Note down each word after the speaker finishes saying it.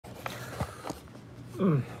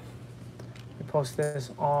We post this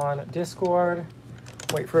on Discord.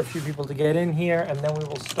 Wait for a few people to get in here, and then we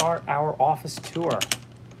will start our office tour.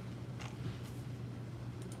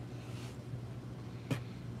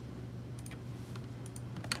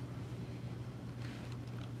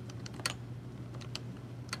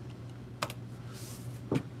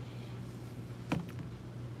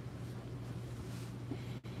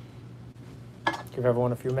 Give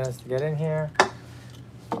everyone a few minutes to get in here.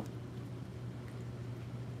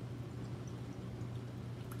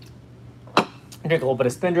 Drink a little bit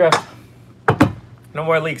of Spindrift. No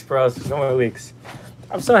more leaks, bros. No more leaks.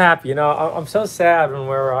 I'm so happy. You know, I'm so sad when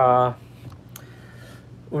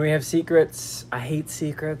we have secrets. I hate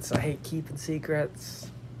secrets. I hate keeping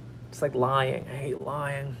secrets. It's like lying. I hate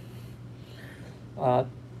lying. So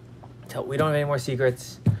we don't have any more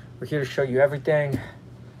secrets. We're here to show you everything.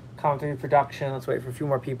 Commentary production. Let's wait for a few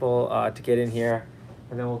more people to get in here,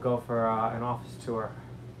 and then we'll go for an office tour.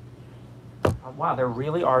 Wow, there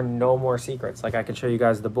really are no more secrets. Like, I can show you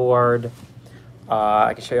guys the board.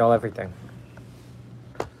 I can show you all everything.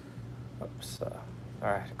 Oops. All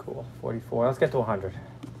right, cool. 44. Let's get to 100.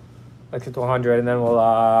 Let's get to 100, and then we'll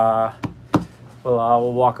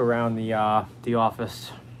walk around the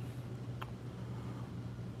office.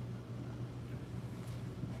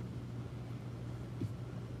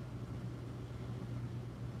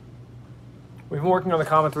 We've been working on the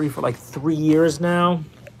Comma 3 for like 3 years now.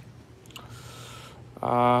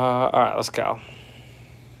 All right, let's go.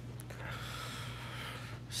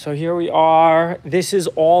 So here we are. This is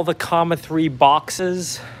all the Comma 3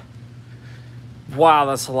 boxes. Wow,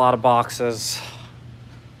 that's a lot of boxes.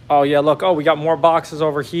 Oh yeah, look, oh, we got more boxes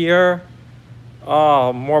over here.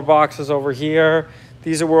 Oh, more boxes over here.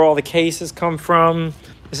 These are where all the cases come from.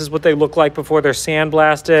 This is what they look like before they're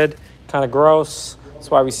sandblasted. Kind of gross. That's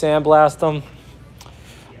why we sandblast them.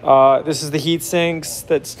 This is the heat sinks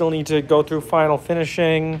that still need to go through final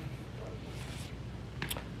finishing.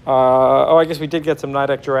 Oh, I guess we did get some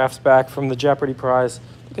Nidec giraffes back from the Jeopardy prize.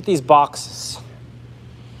 Look at these boxes.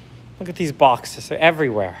 Look at these boxes. They're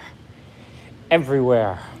everywhere.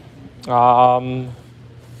 Everywhere. Driver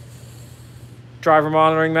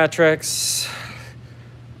monitoring metrics.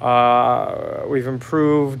 We've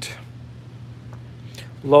improved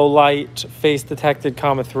low light face detected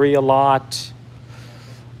Comma 3 a lot.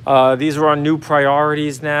 These are on new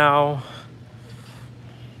priorities now.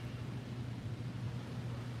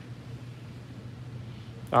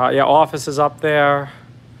 Yeah, Office is up there.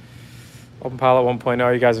 OpenPilot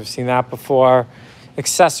 1.0, you guys have seen that before.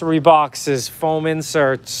 Accessory boxes, foam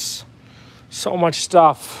inserts, so much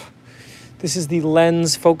stuff. This is the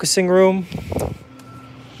lens focusing room.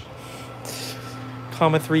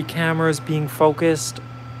 Comma 3 cameras being focused.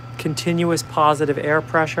 Continuous positive air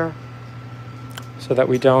pressure. So that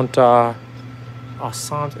we don't, it's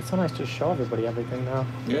so nice to show everybody everything now.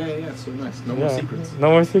 Yeah, it's so nice. No more secrets.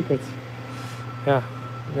 No more secrets. Yeah.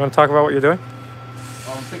 You want to talk about what you're doing?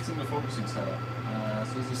 I'm fixing the focusing setup.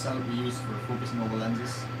 So this is the setup we use for focusing over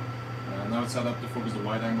lenses. Now it's set up to focus the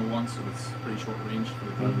wide angle one, so it's pretty short range for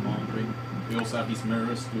the driver monitoring. We also have these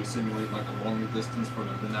mirrors to simulate like a longer distance for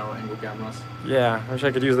the narrow angle cameras. Yeah, I wish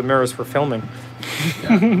I could use the mirrors for filming.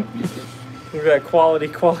 Yeah, look at that quality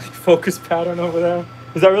focus pattern over there.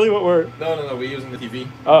 Is that really what we're... No, we're using the TV.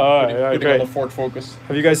 Oh, putting great. on the Ford Focus.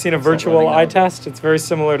 Have you guys seen a virtual eye test? It's very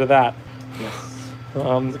similar to that. Yes.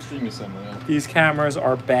 It's extremely similar, yeah. These cameras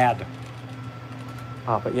are bad.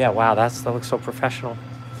 But yeah, wow, that looks so professional.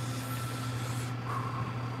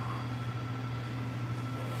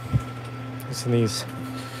 Listen to these.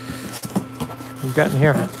 What you got in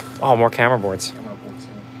here? Oh, more camera boards.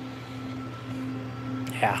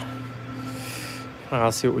 Yeah.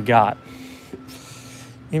 Let's see what we got.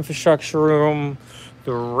 Infrastructure room,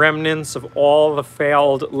 the remnants of all the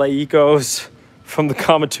failed Leicos from the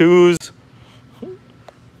Comma 2s.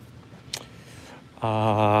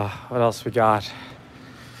 What else we got?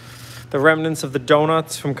 The remnants of the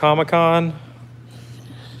donuts from Comic-Con.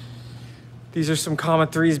 These are some Comma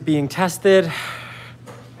 3s being tested.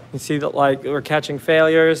 You see that like we're catching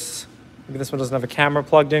failures. Maybe this one doesn't have a camera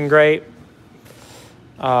plugged in great.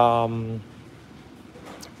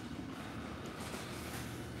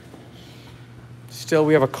 Still,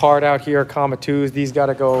 we have a card out here, Comma 2s. These got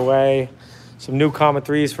to go away. Some new Comma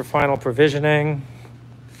 3s for final provisioning.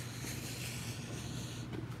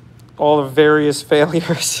 All the various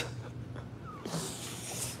failures.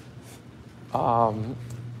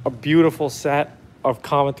 A beautiful set of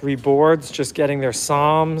Comma 3 boards, just getting their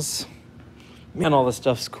SOMs. Man, all this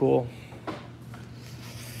stuff's cool.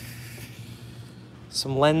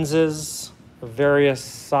 Some lenses of various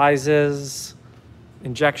sizes,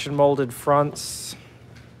 injection molded fronts.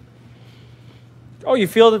 Oh, you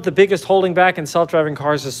feel that the biggest holding back in self-driving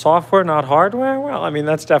cars is software, not hardware? Well, I mean,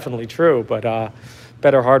 that's definitely true, but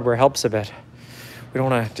better hardware helps a bit. We don't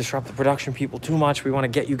want to disrupt the production people too much. We want to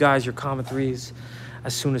get you guys your Comma 3s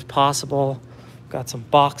as soon as possible. Got some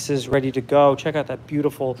boxes ready to go. Check out that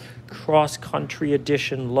beautiful cross-country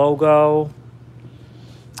edition logo.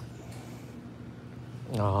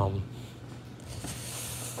 You want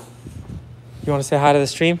to say hi to the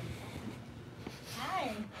stream?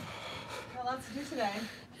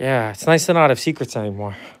 Yeah, it's nice to not have secrets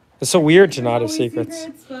anymore. It's so weird to not have secrets.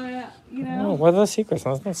 But, you know. Oh, what are the secrets?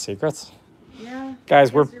 There's no secrets. Yeah.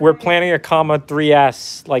 Guys, we're right. planning a Comma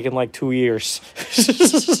 3S like in like 2 years.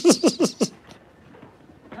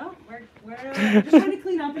 No, we're just trying to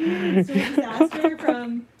clean up in here. It's still a disaster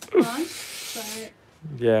from launch, but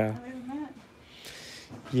Yeah. other than that.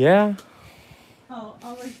 Yeah. Oh,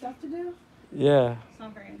 all our stuff to do? Yeah. It's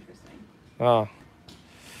not very interesting. Oh.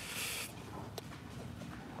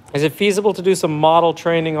 Is it feasible to do some model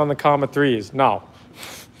training on the Comma 3s? No.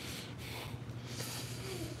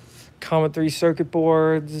 Comma 3 circuit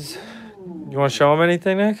boards. You want to show them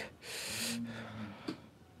anything, Nick? Should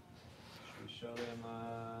we show them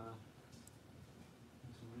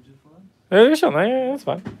some rigid flags? Yeah, show them. Yeah, that's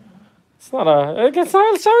fine. It's not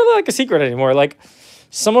really like a secret anymore. Like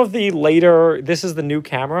some of the later, this is the new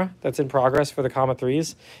camera that's in progress for the Comma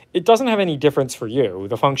 3s. It doesn't have any difference for you.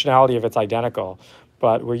 The functionality of it's identical,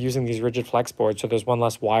 but we're using these rigid flex boards, so there's one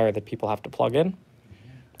less wire that people have to plug in.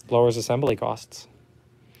 Lowers assembly costs.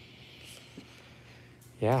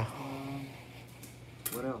 Yeah.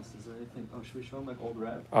 What else? Is there anything? Oh, should we show them like old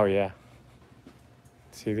rev? Oh yeah.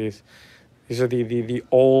 See these? These are the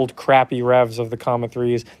old crappy revs of the Comma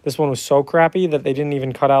 3s. This one was so crappy that they didn't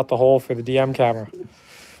even cut out the hole for the DM camera.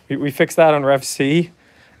 We fixed that on Rev C,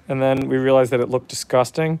 and then we realized that it looked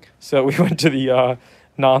disgusting. So we went to the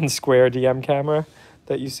non-square DM camera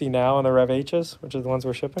that you see now on the Rev H's, which are the ones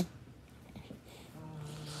we're shipping.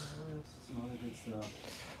 Some other good stuff.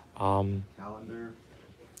 Calendar.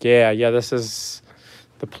 Yeah, this is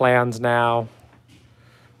the plans now.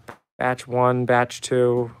 Batch 1, batch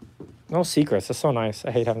 2. No secrets. That's so nice.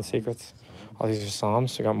 I hate having secrets. Oh, these are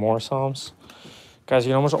Psalms. We got more Psalms. Guys,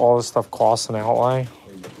 you know how much all this stuff costs an outlay?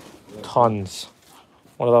 Tons.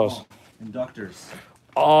 What are those? Inductors.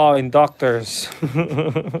 Oh, inductors.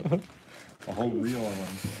 A whole reel of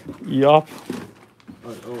them. Yup.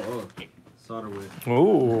 Oh. Solder wick.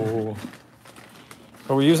 Ooh.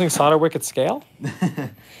 Are we using solder wick at scale?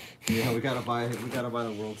 Yeah, we gotta buy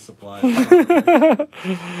the world's supply.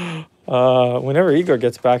 Whenever Igor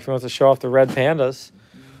gets back, he wants to show off the red pandas.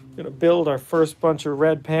 We're gonna build our first bunch of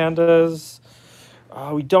red pandas.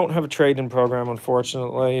 We don't have a trade-in program,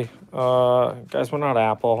 unfortunately. Guys, we're not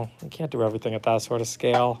Apple. We can't do everything at that sort of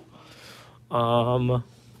scale. But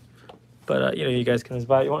you guys can just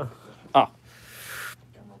buy it. You want? Oh.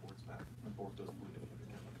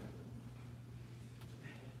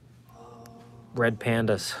 Red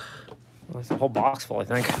pandas. Well, that's a whole box full, I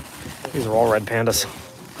think. These are all red pandas.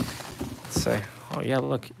 Let's see. Oh, yeah,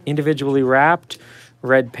 look. Individually wrapped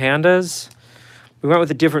red pandas. We went with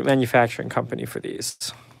a different manufacturing company for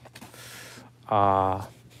these. Yeah.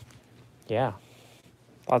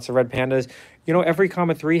 Lots of red pandas. You know, every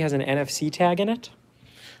Comma 3 has an NFC tag in it.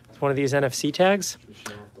 It's one of these NFC tags.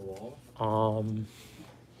 Show off the wall.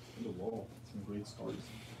 The wall. Some great stories.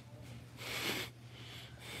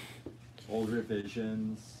 Old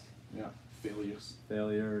revisions. Yeah. Failures.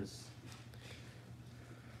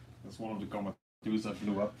 That's one of the Comma 2s that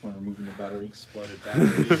blew up when removing the battery. Exploded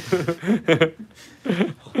battery.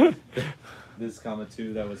 This Comma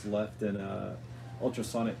 2 that was left in a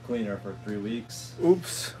ultrasonic cleaner for 3 weeks.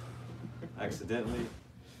 Oops. Accidentally.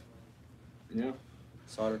 Yeah.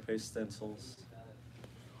 Solder paste stencils.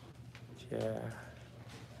 Yeah.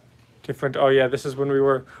 Different. Oh, yeah, this is when we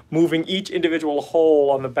were moving each individual hole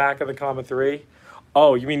on the back of the Comma 3.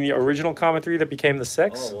 Oh, you mean the original Comma 3 that became the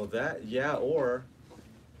 6? Oh, well that, yeah, or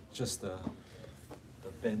just the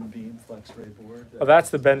bend beam flex ray board. Oh, that's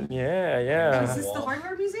the bend. Yeah. Is this the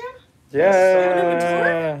hardware museum?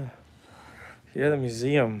 Yeah. Yeah, the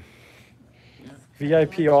museum.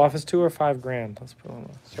 VIP office tour, $5,000. Let's put it on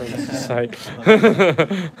the services site.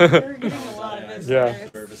 We're getting a lot of visitors. Yeah.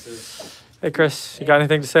 Services. Hey, Chris, you got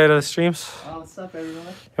anything to say to the streams? What's up, everyone?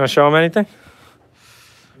 You want to show them anything?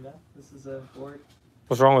 No, this is a board.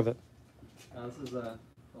 What's wrong with it? This is a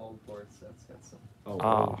old board, so it's got some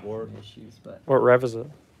Oh. Board. issues, but What rev is it?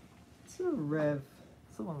 it's a Rev.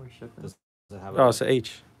 It's the one we're shipping. Does it have Oh, it's an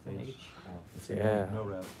H. An H. It's Yeah. No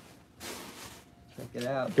rev. Check it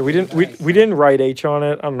out. Yeah, we didn't Nice. we didn't write H on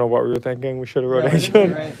it. I don't know what we were thinking. We should have wrote No, H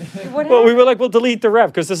on it. right. What Well, we happened? were like, we'll delete the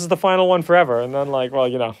rev because this is the final one forever. And then like, well,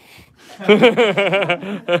 you know.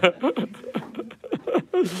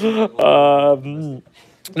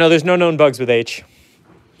 No, there's no known bugs with H.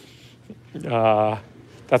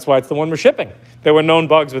 That's why it's the one we're shipping. There were known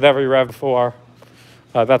bugs with every rev before.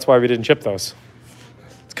 That's why we didn't ship those.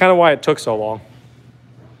 It's kind of why it took so long.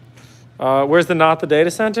 Where's the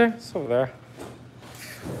data center? It's over there.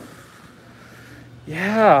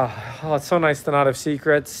 Yeah. Oh, it's so nice to not have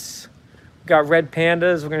secrets. We got red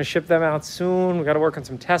pandas. We're going to ship them out soon. We got to work on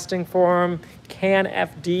some testing for them. CAN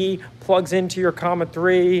FD plugs into your comma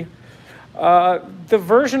 3. The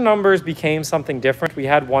version numbers became something different. We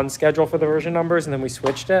had one schedule for the version numbers and then we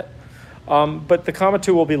switched it. But the comma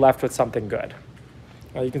 2 will be left with something good.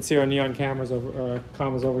 You can see our neon cameras over,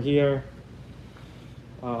 commas over here.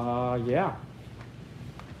 Yeah.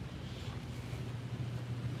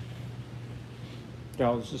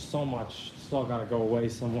 Yo, there's just so much. Still gotta go away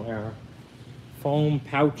somewhere. Foam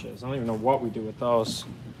pouches. I don't even know what we do with those.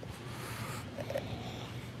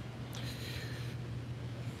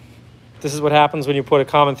 This is what happens when you put a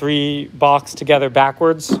common 3 box together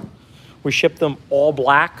backwards. We ship them all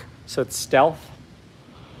black, so it's stealth.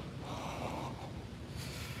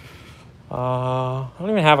 I don't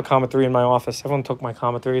even have a comma 3 in my office. Everyone took my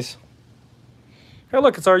comma 3s. Hey,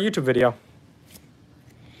 look, it's our YouTube video.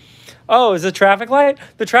 Oh, is it traffic light?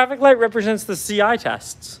 The traffic light represents the CI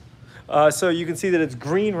tests. So you can see that it's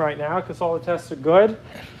green right now because all the tests are good.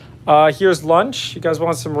 Here's lunch. You guys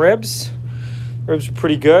want some ribs? Ribs are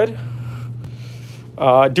pretty good.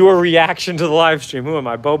 Do a reaction to the live stream. Who am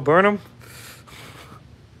I, Bo Burnham?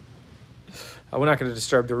 We're not going to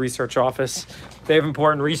disturb the research office. They have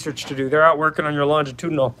important research to do. They're out working on your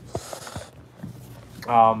longitudinal.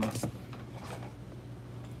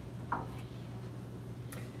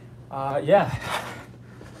 Yeah.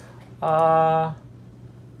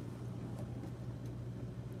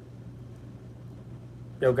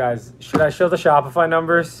 Yo, guys, should I show the Shopify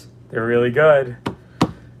numbers? They're really good.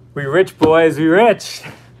 We rich, boys. We rich.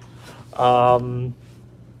 We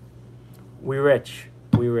rich.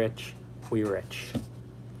 We rich. We rich.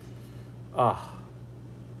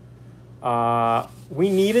 We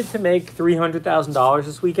needed to make $300,000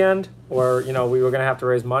 this weekend, or we were gonna have to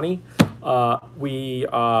raise money. We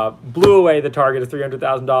blew away the target of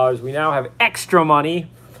 $300,000. We now have extra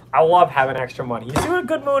money. I love having extra money. You see what a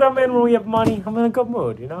good mood I'm in when we have money? I'm in a good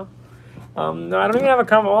mood, No, I don't even have a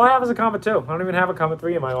comma. All I have is a comma 2. I don't even have a comma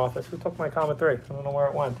 3 in my office. Who took my comma 3? I don't know where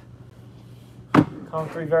it went. Comma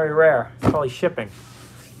 3 very rare. It's probably shipping.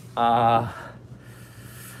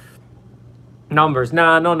 Numbers.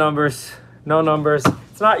 Nah, no numbers. No numbers.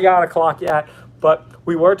 It's not yacht o'clock yet, but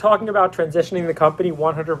we were talking about transitioning the company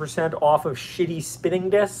 100% off of shitty spinning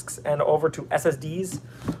disks and over to SSDs.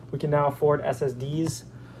 We can now afford SSDs.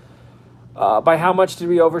 By how much did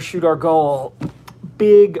we overshoot our goal?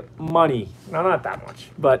 Big money. No, not that much,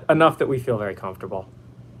 but enough that we feel very comfortable.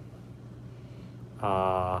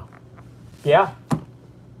 Yeah.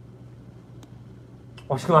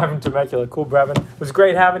 Watching live from Temecula. Cool, Brevin. It was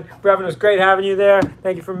great having you there.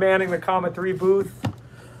 Thank you for manning the comma 3 booth.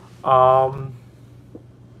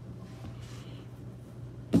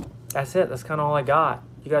 That's it. That's kind of all I got.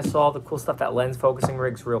 You guys saw all the cool stuff. That lens focusing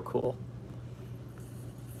rig's real cool.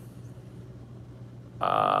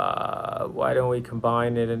 Why don't we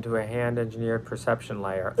combine it into a hand-engineered perception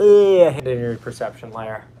layer? Hand-engineered perception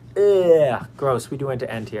layer. Gross. We do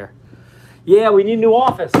end-to-end here. Yeah, we need a new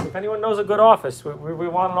office. If anyone knows a good office, we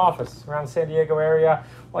want an office around the San Diego area.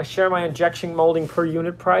 Well, I share my injection molding per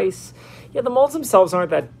unit price. Yeah, the molds themselves aren't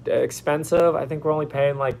that expensive. I think we're only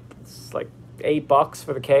paying like $8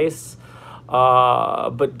 for the case.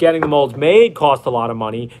 But getting the molds made cost a lot of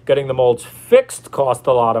money. Getting the molds fixed cost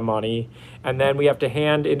a lot of money. And then we have to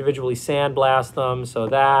hand individually sandblast them. So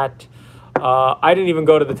that I didn't even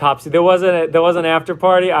go to the top. There was an after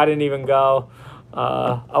party. I didn't even go.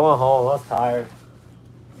 I went home. I was tired.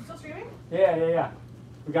 You still streaming? Yeah.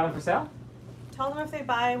 We got them for sale? Tell them if they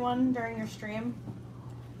buy one during your stream.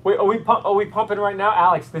 Wait, are we pumping right now?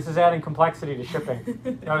 Alex, this is adding complexity to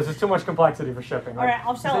shipping. No, this is too much complexity for shipping. All right,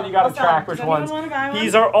 I'll sell them. You got to track which ones.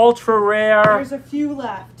 These are ultra rare. There's a few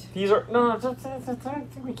left. These are no.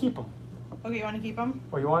 We keep them. Okay, you want to keep them?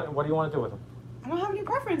 What do you want to do with them? I don't have any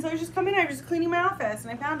preference. I was just coming in. I was just cleaning my office,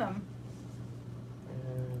 and I found them.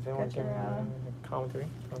 Got your, comma 3.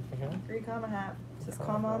 3 comma hat. It says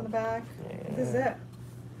comma on the back. This is it.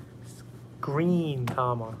 Green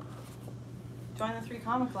comma. Join the 3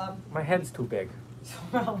 comma club. My head's too big.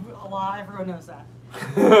 Well, everyone knows that.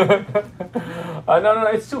 No,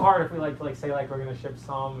 it's too hard if we say we're gonna ship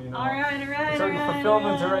some, you know. All right. So your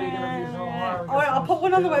fulfillment's already gonna be so hard. Oh, I'll put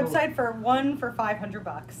one on the website for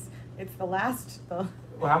 $500. It's the last. Well,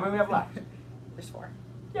 how many we have left? There's 4.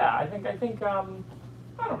 Yeah, I think I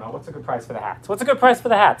don't know. What's a good price for the hats? What's a good price for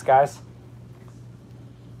the hats, guys?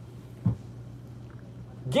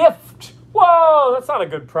 Gift. Whoa, that's not a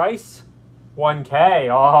good price. $1K.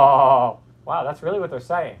 Oh, wow, that's really what they're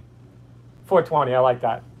saying. $420. I like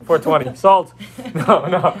that. $420. Sold.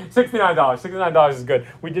 No. $69. $69 is good.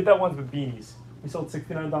 We did that once with beanies. We sold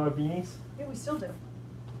 $69 beanies. Yeah, we still do.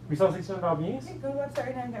 We sold $69 beanies? Okay, go to the website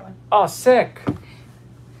right now and get one. Oh, sick.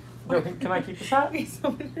 Yo, can I keep this hat?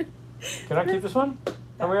 Can I keep this one?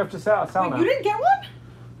 Or we have to sell now? You didn't get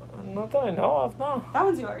one? Not that I know of, no. That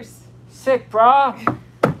one's yours. Sick, brah.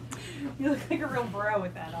 You look like a real bro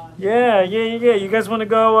with that on. Yeah. You guys want to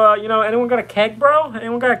go, anyone got a keg, bro?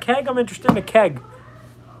 Anyone got a keg? I'm interested in a keg.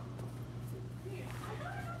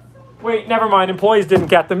 Wait, never mind. Employees didn't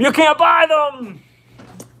get them. You can't buy them!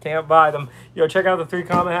 Can't buy them. Yo, check out the 3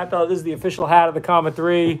 comma hat, though. This is the official hat of the comma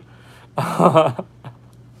 3. That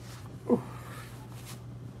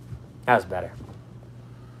was better.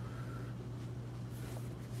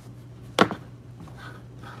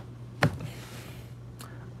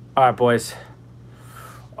 All right, boys.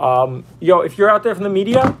 If you're out there from the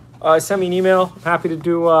media, send me an email. I'm happy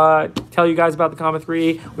to tell you guys about the comma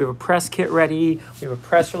 3. We have a press kit ready. We have a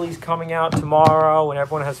press release coming out tomorrow when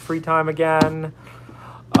everyone has free time again.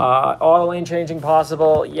 Auto lane changing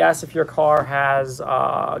possible. Yes, if your car has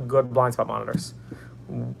good blind spot monitors,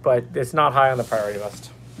 but it's not high on the priority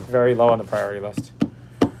list. Very low on the priority list.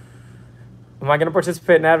 Am I going to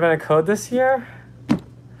participate in Advent of Code this year?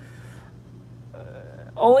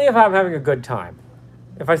 Only if I'm having a good time.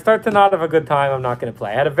 If I start to not have a good time, I'm not going to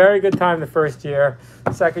play. I had a very good time the first year.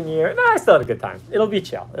 Second year, I still had a good time. It'll be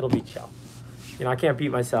chill. I can't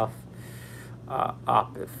beat myself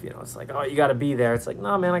up if, it's like, oh, you got to be there. It's like,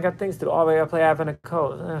 no, man, I got things to do. Oh, I got to play Advent of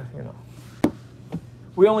Code.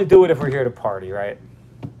 We only do it if we're here to party, right?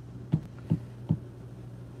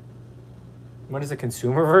 When does the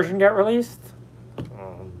consumer version get released?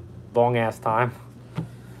 Long ass time.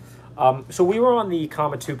 So we were on the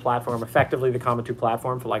comma 2 platform, effectively the comma 2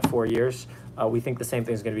 platform for like 4 years. We think the same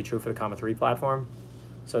thing is going to be true for the comma 3 platform.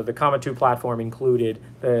 So the comma 2 platform included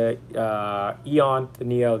the Eon, the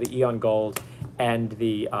Neo, the Eon Gold, and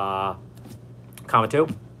the comma 2.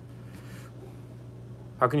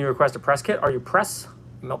 How can you request a press kit? Are you press?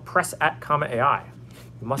 No, press at comma.ai.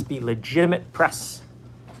 You must be legitimate press.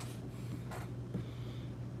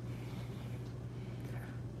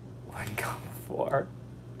 One comma 4.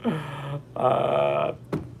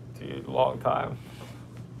 Dude, long time.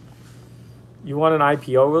 You want an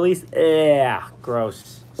IPO release? Yeah,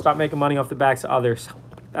 gross. Stop making money off the backs of others.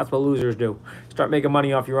 That's what losers do. Start making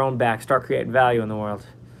money off your own back. Start creating value in the world.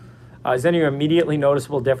 Is there any immediately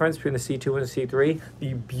noticeable difference between the C2 and the C3?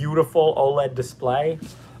 The beautiful OLED display,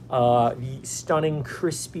 the stunning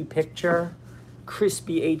crispy picture,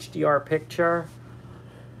 crispy HDR picture.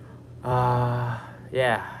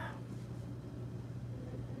 Yeah.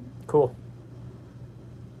 Cool.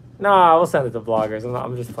 No, we'll send it to bloggers.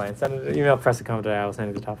 I'm just playing. Send it, email press a comment today. I will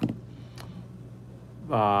send it to top.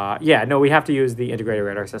 We have to use the integrated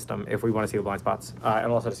radar system if we want to see the blind spots,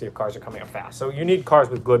 and also to see if cars are coming up fast. So you need cars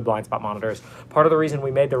with good blind spot monitors. Part of the reason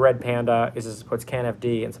we made the red Panda is it puts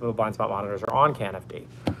CanFD, and some of the blind spot monitors are on CanFD.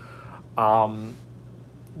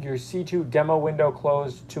 Your C2 demo window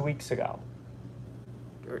closed 2 weeks ago.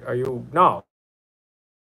 Are you? No.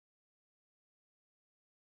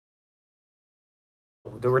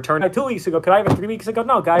 The return 2 weeks ago. Could I have it 3 weeks ago?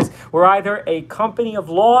 No, guys. We're either a company of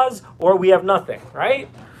laws or we have nothing, right?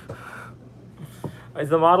 Is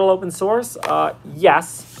the model open source?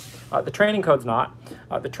 Yes. The training code's not.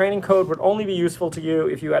 The training code would only be useful to you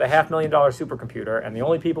if you had a $500,000 supercomputer, and the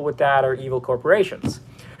only people with that are evil corporations.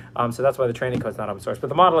 So that's why the training code's not open source. But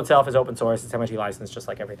the model itself is open source. It's MIT licensed, just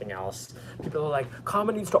like everything else. People are like,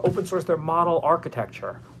 Comma needs to open source their model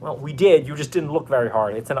architecture. Well, we did. You just didn't look very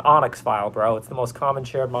hard. It's an Onyx file, bro. It's the most common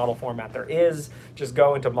shared model format there is. Just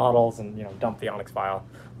go into models and dump the Onyx file,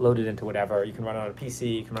 load it into whatever. You can run it on a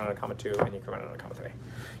PC, you can run it on a comma 2, and you can run it on a comma 3.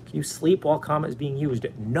 Can you sleep while comma is being used?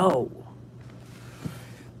 No.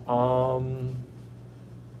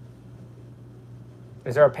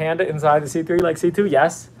 Is there a Panda inside the C3 like C2?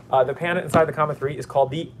 Yes. The Panda inside the comma 3 is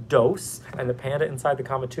called the DOS, and the Panda inside the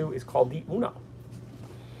comma 2 is called the Uno.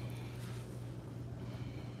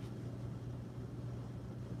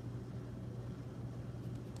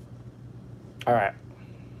 All right.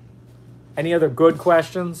 Any other good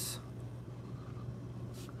questions?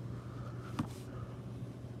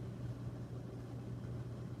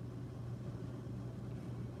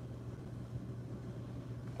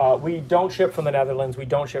 We don't ship from the Netherlands. We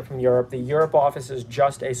don't ship from Europe. The Europe office is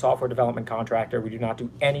just a software development contractor. We do not do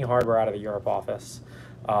any hardware out of the Europe office.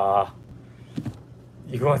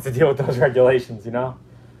 You want to deal with those regulations, you know?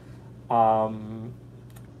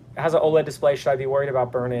 It has an OLED display. Should I be worried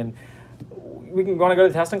about burn-in? We can want to go to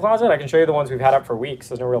the testing closet. I can show you the ones we've had up for weeks.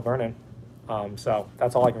 There's no real burn-in. So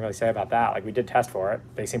that's all I can really say about that. Like, we did test for it.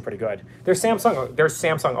 They seem pretty good. They're Samsung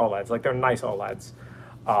OLEDs. Like, they're nice OLEDs.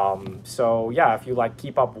 So yeah, if you like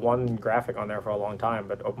keep up one graphic on there for a long time,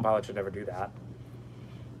 but openpilot should never do that.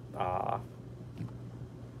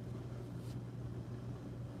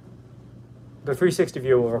 The 360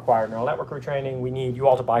 view will require neural network retraining. We need you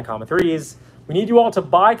all to buy comma 3s. We need you all to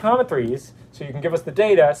buy comma 3s so you can give us the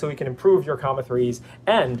data so we can improve your comma 3s.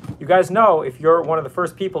 And you guys know, if you're one of the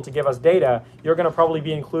first people to give us data, you're going to probably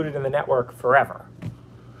be included in the network forever.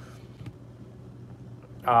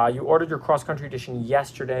 You ordered your cross-country edition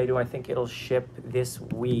yesterday. Do I think it'll ship this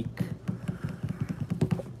week?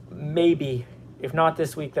 Maybe. If not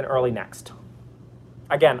this week, then early next.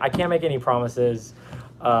 Again, I can't make any promises,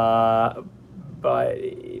 but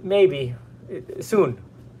maybe soon.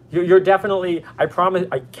 You're definitely, I promise,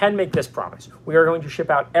 I can make this promise. We are going to ship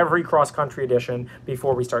out every cross-country edition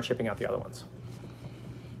before we start shipping out the other ones.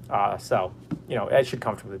 So, you know, it should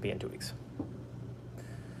comfortably be in 2 weeks.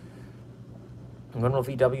 When will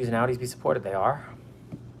VWs and Audis be supported? They are.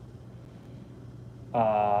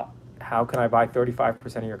 How can I buy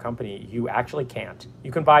 35% of your company? You actually can't.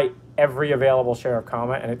 You can buy every available share of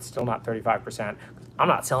comma, and it's still not 35%. I'm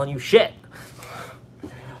not selling you shit.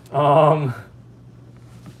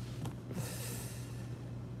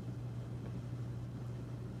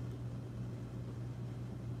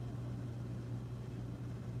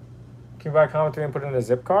 Can you buy a comma 3 and put it in a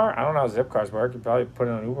zip car? I don't know how zip cars work. You probably put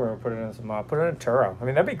it in an Uber or put it in some, put it in a Turo. I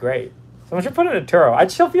mean, that'd be great. Someone should put it in a Turo.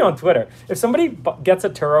 I'd chill for you on Twitter. If somebody gets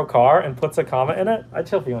a Turo car and puts a comma in it, I'd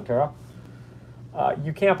chill for you on Turo.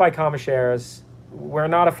 You can't buy comma shares. We're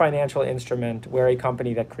not a financial instrument. We're a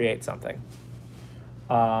company that creates something.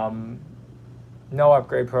 No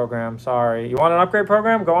upgrade program. Sorry. You want an upgrade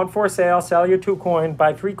program? Go on for sale. Sell your 2 coin.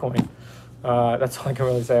 Buy 3 coin. That's all I can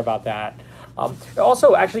really say about that.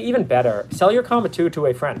 Also, actually, even better, sell your comma 2 to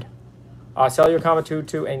a friend. Sell your comma 2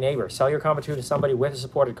 to a neighbor. Sell your comma 2 to somebody with a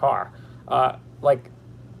supported car. Like,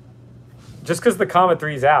 just because the comma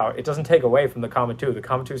 3 is out, it doesn't take away from the comma 2. The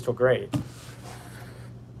comma 2 is still great.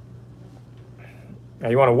 Now,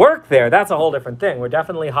 you want to work there, that's a whole different thing. We're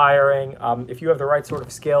definitely hiring. If you have the right sort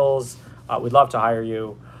of skills, we'd love to hire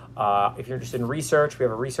you. If you're interested in research, we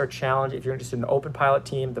have a research challenge. If you're interested in the openpilot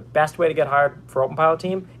team, the best way to get hired for openpilot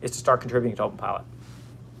team is to start contributing to openpilot.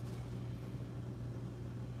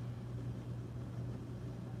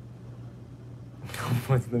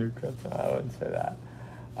 What's the new crypto? I wouldn't say that.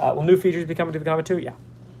 Will new features be coming to the comma 2? Yeah,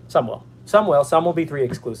 some will. Some will. Some will be 3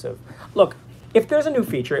 exclusive. Look, if there's a new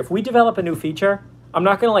feature, if we develop a new feature, I'm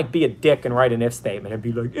not gonna like be a dick and write an if statement and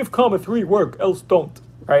be like, if comma 3 work, else don't.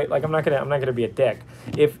 Right? Like, I'm not gonna be a dick.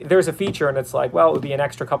 If there's a feature and it's like, well, it would be an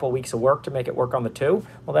extra couple of weeks of work to make it work on the 2,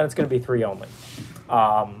 well, then it's gonna be 3 only.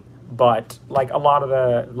 But like a lot of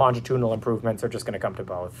the longitudinal improvements are just gonna come to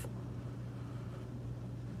both.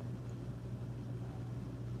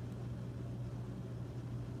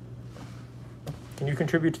 Can you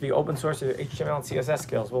contribute to the open source of HTML and CSS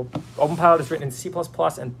skills? Well, openpilot is written in C++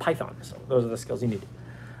 and Python, so those are the skills you need.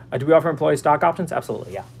 Do we offer employee stock options?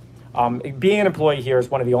 Absolutely, yeah. Being an employee here is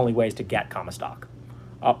one of the only ways to get comma stock,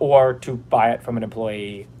 or to buy it from an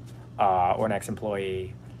employee or an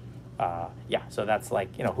ex-employee. Yeah, so that's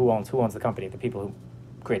like, you know, who owns the company? The people who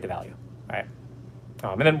create the value, right?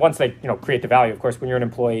 And then once they, you know, create the value, of course, when you're an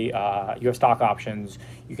employee, you have stock options.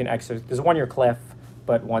 You can exercise. There's a 1-year cliff,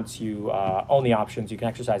 but once you own the options, you can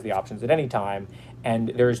exercise the options at any time. And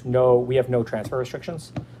we have no transfer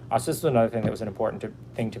restrictions. So this is another thing that was an important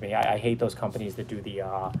thing to me. I hate those companies that do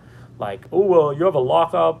the like, oh, well, you have a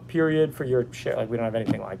lockup period for your share. Like, we don't have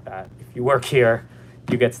anything like that. If you work here,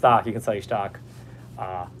 you get stock. You can sell your stock.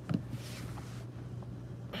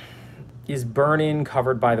 Is burn-in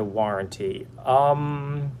covered by the warranty? What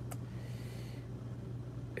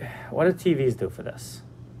do TVs do for this?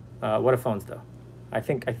 What do phones do? I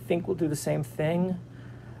think we'll do the same thing.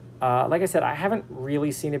 Like I said, I haven't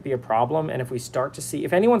really seen it be a problem, and if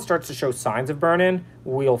anyone starts to show signs of burn-in,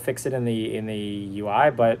 we'll fix it in the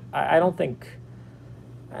UI. But I don't think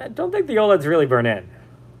the OLEDs really burn in.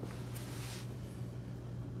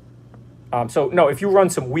 So no, if you run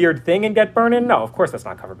some weird thing and get burn-in, no, of course that's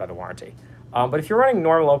not covered by the warranty. But if you're running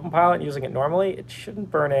normal openpilot and using it normally, it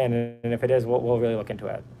shouldn't burn in, and if it is, we'll really look into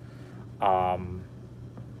it.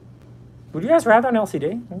 Would you guys rather an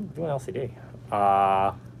LCD? Do an LCD.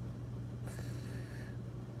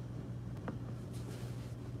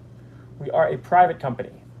 We are a private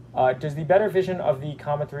company. Does the better vision of the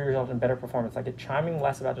comma 3 result in better performance? Like it chiming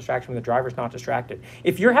less about distraction when the driver's not distracted.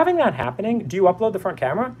 If you're having that happening, do you upload the front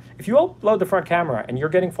camera? If you upload the front camera and you're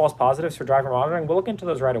getting false positives for driver monitoring, we'll look into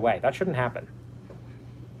those right away. That shouldn't happen.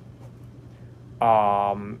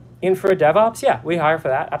 Infra DevOps, yeah, we hire for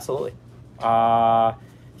that, absolutely.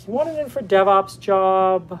 If you want an infra DevOps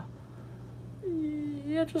job,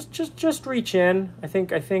 yeah, just reach in. I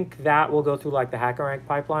think that will go through like the HackerRank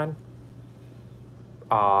pipeline.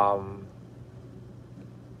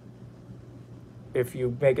 If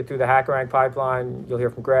you make it through the HackerRank pipeline, you'll hear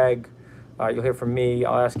from Greg. You'll hear from me.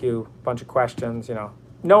 I'll ask you a bunch of questions. You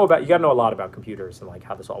gotta know a lot about computers and like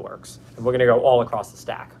how this all works. And we're gonna go all across the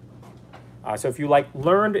stack. So if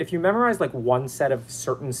you memorize like one set of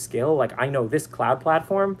certain skill, like I know this cloud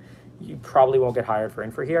platform, you probably won't get hired for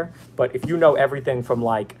infra here. But if you know everything from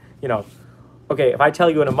like, okay, if I tell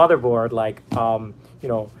you in a motherboard, like,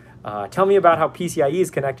 tell me about how PCIe is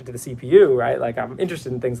connected to the CPU, right? Like I'm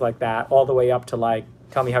interested in things like that, all the way up to like,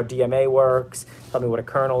 tell me how DMA works, tell me what a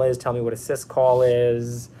kernel is, tell me what a syscall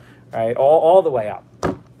is, right? All the way up.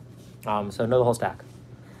 So know the whole stack.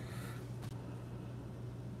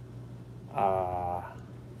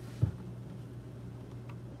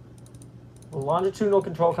 Will longitudinal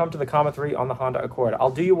control come to the comma 3 on the Honda Accord? I'll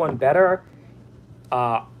do you one better.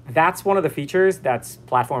 That's one of the features that's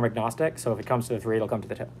platform agnostic. So if it comes to the 3, it'll come to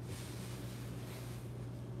the 2.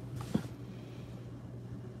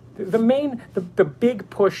 The big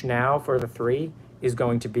push now for the 3 is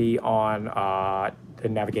going to be on the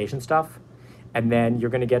navigation stuff. And then you're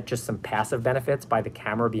going to get just some passive benefits by the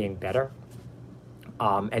camera being better.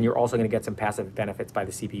 And you're also going to get some passive benefits by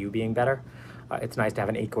the CPU being better. It's nice to have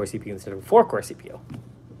an 8-core CPU instead of a 4-core CPU.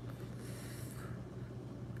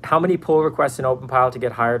 How many pull requests in openpilot to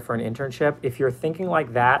get hired for an internship? If you're thinking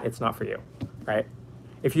like that, it's not for you, right?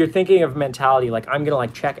 If you're thinking of mentality like I'm going to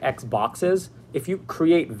like check X boxes, if you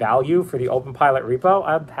create value for the openpilot repo,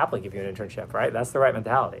 I'd happily give you an internship, right? That's the right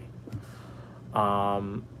mentality.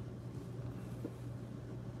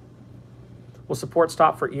 Will support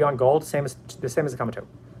stop for Eon Gold? The same as the comma 2.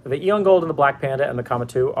 The Eon Gold and the Black Panda and the comma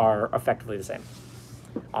 2 are effectively the same.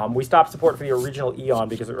 We stopped support for the original Eon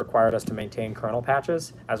because it required us to maintain kernel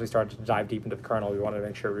patches. As we started to dive deep into the kernel, we wanted to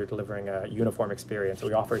make sure we were delivering a uniform experience. So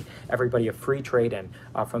we offered everybody a free trade-in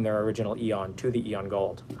from their original Eon to the Eon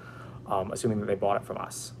Gold, assuming that they bought it from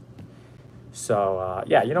us. So,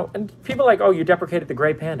 yeah, and people are like, oh, you deprecated the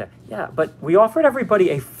Gray Panda. Yeah, but we offered everybody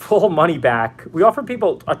a full money back. We offered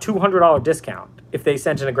people a $200 discount if they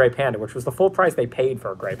sent in a Gray Panda, which was the full price they paid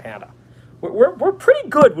for a Gray Panda. We're pretty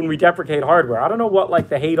good when we deprecate hardware. I don't know what like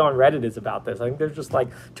the hate on Reddit is about this. I think there's just like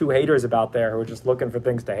 2 haters about there who are just looking for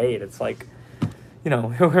things to hate. It's like,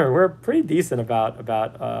 we're pretty decent about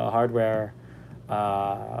hardware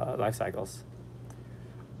life cycles.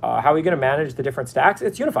 How are we going to manage the different stacks?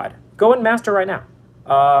 It's unified. Go in master right now.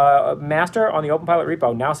 Master on the openpilot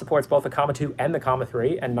repo now supports both the comma 2 and the comma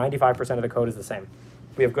 3, and 95% of the code is the same.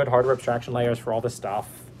 We have good hardware abstraction layers for all this stuff.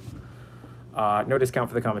 No discount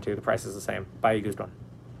for the comma 2. The price is the same. Buy a used one.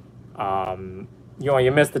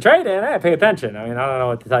 You missed the trade-in? Pay attention. I don't know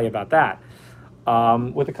what to tell you about that.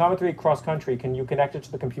 With the comma 3 cross-country, can you connect it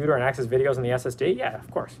to the computer and access videos on the SSD? Yeah, of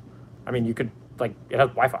course. You could, it has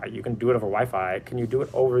Wi-Fi. You can do it over Wi-Fi. Can you do it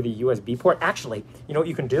over the USB port? Actually, you know what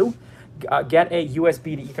you can do? Get a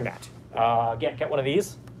USB to Ethernet. Get one of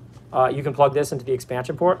these. You can plug this into the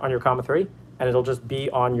expansion port on your comma 3, and it'll just be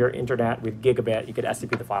on your internet with gigabit. You could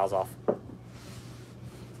SCP the files off.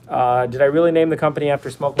 Did I really name the company after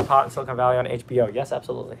smoking pot in Silicon Valley on HBO? Yes,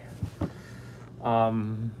 absolutely.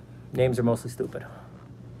 Names are mostly stupid.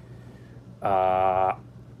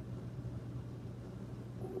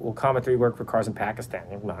 Will comma 3 work for cars in Pakistan?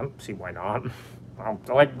 I don't see why not.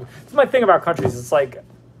 It's my thing about countries. It's like,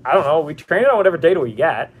 I don't know. We train it on whatever data we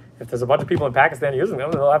get. If there's a bunch of people in Pakistan using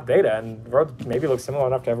them, they'll have data, and the road maybe looks similar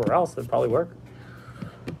enough to everywhere else. It'd probably work.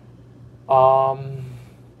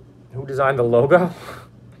 Who designed the logo?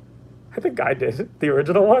 I think I did. The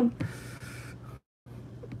original one.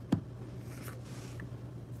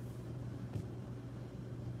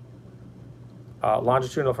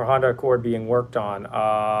 Longitudinal for Honda Accord being worked on.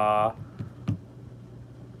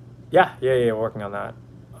 Yeah, we're working on that.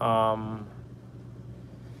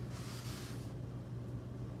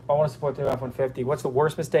 I want to support the F-150. What's the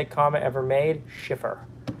worst mistake comma ever made? Schiffer.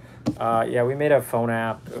 Yeah, we made a phone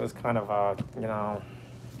app. It was kind of a,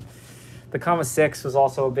 The comma 6 was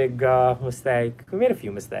also a big mistake. We made a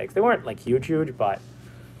few mistakes. They weren't like huge, but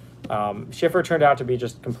Schiffer turned out to be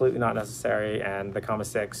just completely not necessary, and the comma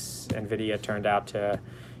 6 NVIDIA turned out to,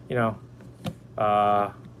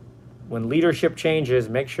 When leadership changes,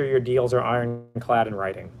 make sure your deals are ironclad in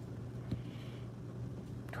writing.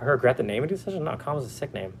 Do I regret the naming decision? No, comma's a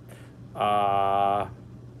sick name. Have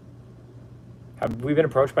we been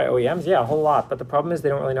approached by OEMs? Yeah, a whole lot. But the problem is they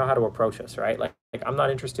don't really know how to approach us, right? Like I'm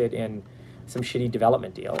not interested in some shitty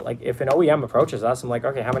development deal. Like if an OEM approaches us, I'm like,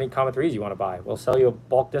 okay, how many comma 3s you want to buy? We'll sell you a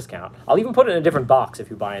bulk discount. I'll even put it in a different box if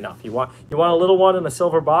you buy enough. You want a little one in a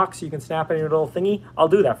silver box, you can snap it in your little thingy. I'll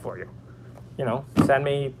do that for you. You know, send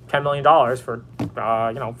me $10 million for,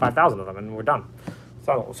 5,000 of them and we're done.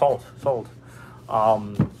 Sold.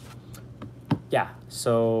 Yeah,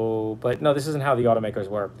 so, but no, this isn't how the automakers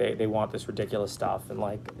work. They want this ridiculous stuff. And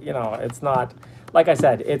like, it's not, like I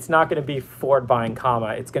said, it's not going to be Ford buying comma.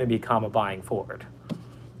 It's going to be comma buying Ford.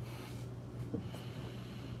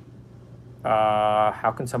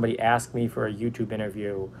 How can somebody ask me for a YouTube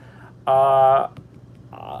interview?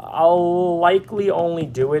 I'll likely only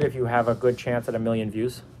do it if you have a good chance at 1 million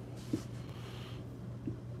views.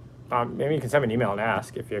 Maybe you can send me an email and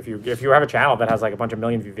ask if you have a channel that has like a bunch of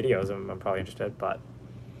million view videos. I'm probably interested, but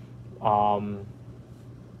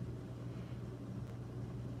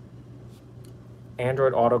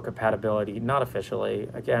Android Auto compatibility, not officially.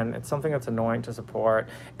 Again, it's something that's annoying to support.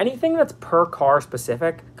 Anything that's per car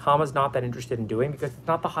specific, comma's not that interested in doing because it's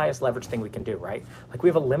not the highest leverage thing we can do, right? Like we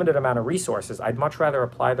have a limited amount of resources. I'd much rather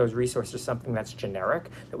apply those resources to something that's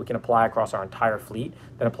generic, that we can apply across our entire fleet,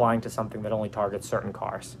 than applying to something that only targets certain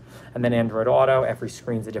cars. And then Android Auto, every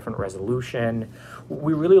screen's a different resolution.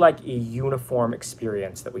 We really like a uniform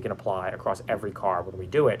experience that we can apply across every car when we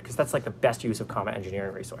do it, because that's like the best use of comma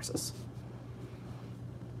engineering resources.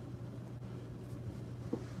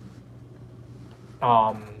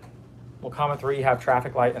 Will comma 3 have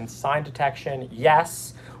traffic light and sign detection?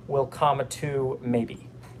 Yes. Will comma 2? Maybe.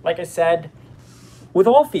 Like I said, with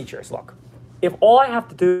all features, look, if all I have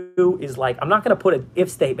to do is like, I'm not going to put an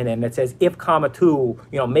if statement in that says if comma 2,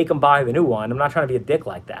 make them buy the new one. I'm not trying to be a dick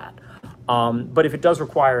like that. But if it does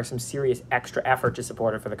require some serious extra effort to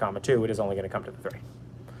support it for the comma 2, it is only going to come to the 3.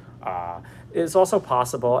 It's also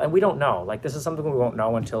possible, and we don't know, like this is something we won't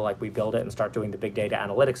know until like we build it and start doing the big data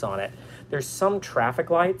analytics on it. There's some traffic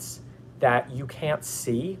lights that you can't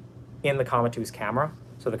see in the comma 2's camera.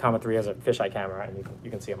 So the comma 3 has a fisheye camera and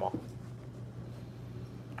you can see them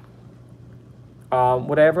all.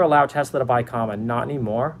 Would I ever allow Tesla to buy comma? Not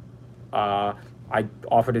anymore. I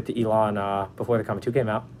offered it to Elon before the comma 2 came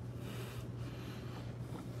out.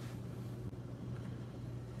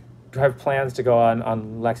 Do I have plans to go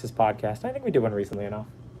on Lex's podcast? I think we did one recently enough.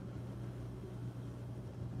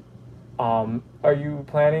 Are you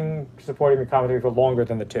planning supporting the comma 3 for longer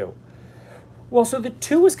than the 2? Well, so the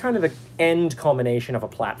 2 is kind of the end culmination of a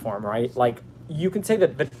platform, right? Like you can say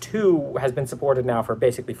that the 2 has been supported now for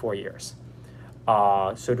basically 4 years.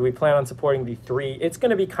 So do we plan on supporting the 3? It's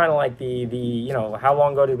going to be kind of like the how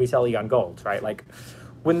long ago did we sell Eon Gold, right? Like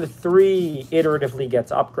when the 3 iteratively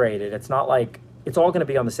gets upgraded, it's not like it's all going to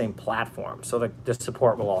be on the same platform, so the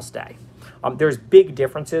support will all stay. There's big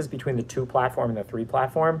differences between the 2 platform and the 3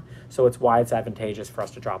 platform, so it's why it's advantageous for us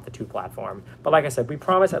to drop the 2 platform. But like I said, we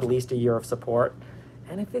promise at least a year of support,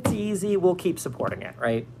 and if it's easy, we'll keep supporting it,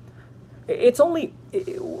 right?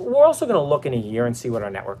 We're also going to look in a year and see what our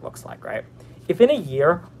network looks like, right? If in a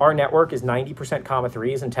year our network is 90% comma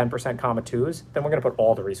 3s and 10% comma 2s, then we're going to put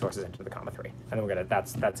all the resources into the comma 3, and then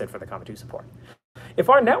that's it for the comma 2 support. If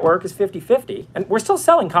our network is 50-50, and we're still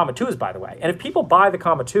selling comma 2s, by the way, and if people buy the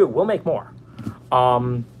comma 2, we'll make more.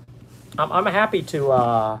 I'm happy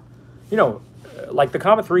to, like the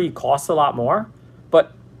comma 3 costs a lot more,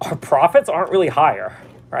 but our profits aren't really higher,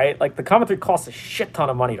 right? Like the comma 3 costs a shit ton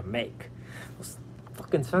of money to make. Those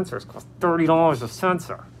fucking sensors cost $30 a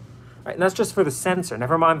sensor, right? And that's just for the sensor,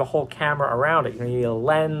 never mind the whole camera around it. You need a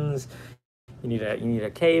lens, you need a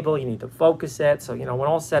cable, you need to focus it. So, when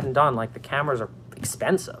all's said and done, like the cameras are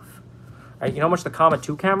expensive, right? You know how much the comma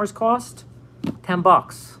 2 cameras cost?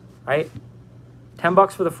 $10, right?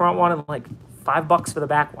 $10 for the front one and like $5 for the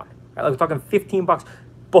back one. Right? Like we're talking $15.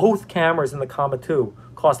 Both cameras in the comma 2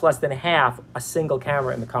 cost less than half a single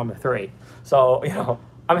camera in the comma 3. So,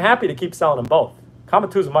 I'm happy to keep selling them both. Comma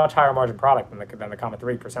 2 is a much higher margin product than the comma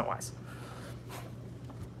 3 percent-wise.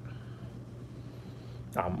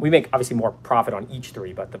 We make obviously more profit on each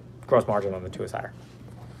 3, but the gross margin on the 2 is higher.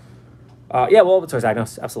 Yeah, well, it's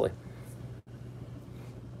diagnosed, absolutely.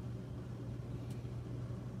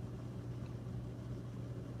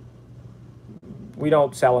 We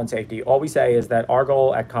don't sell on safety. All we say is that our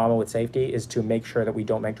goal at comma with safety is to make sure that we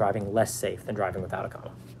don't make driving less safe than driving without a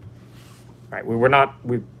comma. Right?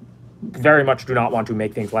 We very much do not want to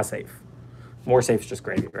make things less safe. More safe is just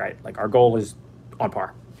gravy, right? Like our goal is on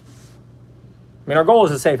par. I mean, our goal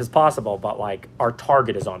is as safe as possible, but like our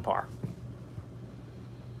target is on par.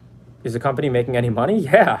 Is the company making any money?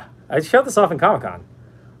 Yeah, I showed this off in Comic-Con.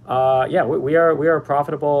 Yeah, we are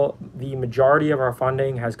profitable. The majority of our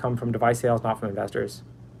funding has come from device sales, not from investors.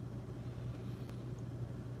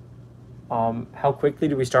 How quickly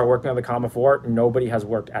do we start working on the Comma 4? Nobody has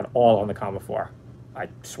worked at all on the Comma 4. I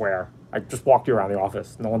swear. I just walked you around the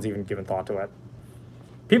office. No one's even given thought to it.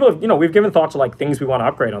 People have, we've given thought to like things we want to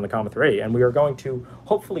upgrade on the Comma 3, and we are going to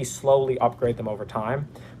hopefully slowly upgrade them over time.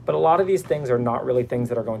 But a lot of these things are not really things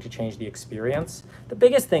that are going to change the experience. The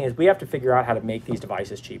biggest thing is we have to figure out how to make these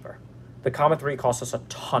devices cheaper. The Comma 3 costs us a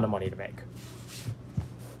ton of money to make.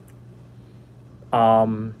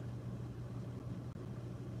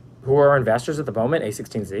 Who are our investors at the moment?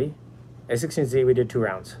 A16Z. A16Z, we did 2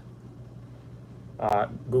 rounds.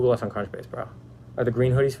 Google us on Crunchbase, bro. Are the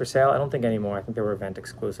green hoodies for sale? I don't think anymore. I think they were event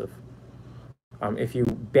exclusive. If you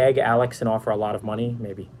beg Alex and offer a lot of money,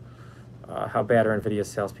 maybe. How bad are NVIDIA's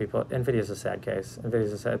salespeople? NVIDIA's a sad case.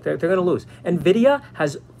 NVIDIA's a sad. They're going to lose. NVIDIA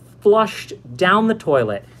has flushed down the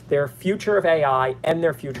toilet their future of AI and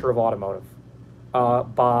their future of automotive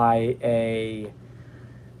by a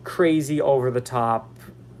crazy, over-the-top,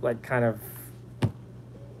 like kind of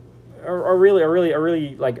a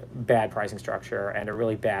really like bad pricing structure and a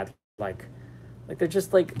really bad like they're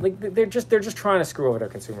just they're just trying to screw over their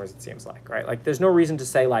consumers, it seems like, right? Like there's no reason to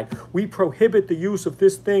say like we prohibit the use of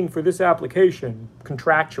this thing for this application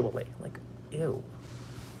contractually. Like, ew.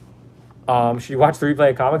 Should you watch the replay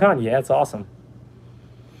at Comic-Con? Yeah, it's awesome.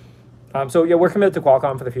 So yeah, we're committed to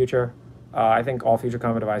Qualcomm for the future. I think all future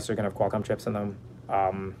Comma devices are going to have Qualcomm chips in them.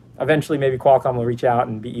 Eventually, maybe Qualcomm will reach out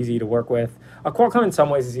and be easy to work with. Qualcomm, in some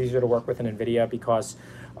ways, is easier to work with than NVIDIA because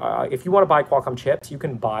if you want to buy Qualcomm chips, you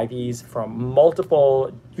can buy these from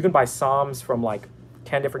multiple. You can buy SOMs from like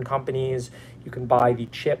 10 different companies. You can buy the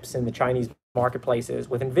chips in the Chinese marketplaces.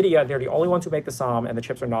 With NVIDIA, they're the only ones who make the SOM, and the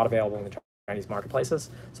chips are not available in the Chinese marketplaces.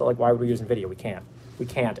 So, like, why would we use NVIDIA? We can't. We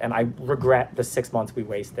can't. And I regret the 6 months we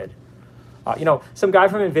wasted. Some guy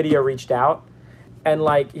from NVIDIA reached out. And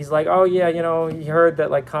like he's like, oh yeah, he heard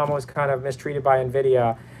that like Comma was kind of mistreated by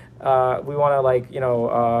NVIDIA. We want to we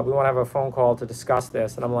want to have a phone call to discuss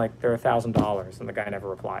this. And I'm like, they're $1,000, and the guy never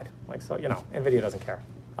replied. Like, so NVIDIA doesn't care,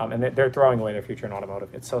 and they're throwing away their future in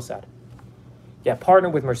automotive. It's so sad. Yeah, partner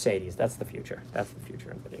with Mercedes. That's the future. That's the future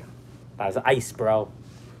NVIDIA. That's ice, bro.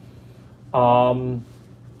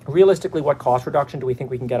 Realistically, what cost reduction do we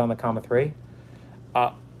think we can get on the Comma 3?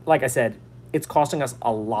 Like I said, it's costing us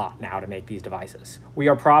a lot now to make these devices. We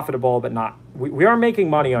are profitable, but not, we are making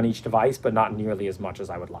money on each device, but not nearly as much as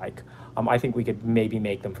I would like. I think we could maybe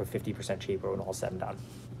make them for 50% cheaper when all said and done.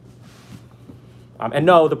 And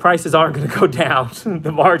no, the prices aren't going to go down.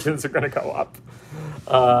 The margins are going to go up.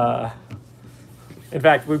 In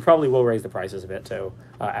fact, we probably will raise the prices a bit too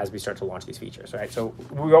as we start to launch these features, right? So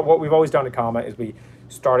what we've always done at Comma is we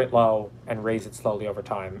start it low and raise it slowly over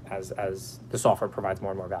time as the software provides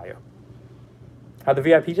more and more value. How'd the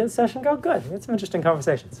VIP session go? Good. We had some interesting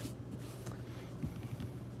conversations.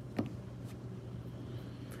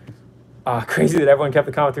 Crazy that everyone kept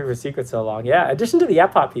the Comma 3 for secret so long. Yeah, addition to the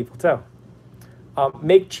Epot people too.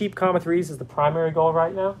 Make cheap Comma 3s is the primary goal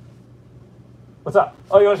right now. What's up?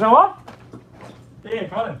 Oh, you want to show them up? Yeah,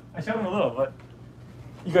 come on in. I showed them a little, but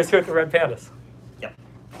you guys here at the Red Pandas. Yep.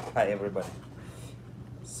 Hi, everybody.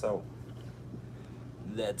 So,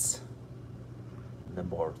 that's the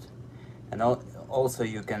board. And also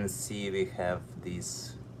you can see we have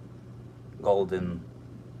these golden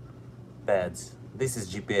pads. This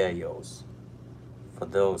is GPIOs. For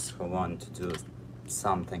those who want to do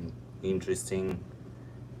something interesting,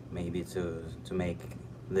 maybe to make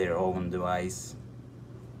their own device.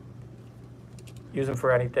 Use them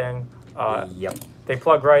for anything. Yep. They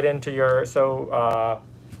plug right into your,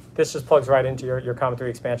 this just plugs right into your Comma 3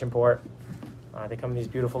 expansion port. They come in these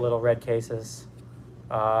beautiful little red cases.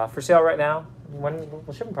 For sale right now. When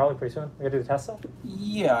we'll ship them probably pretty soon. We're gonna do the test stuff.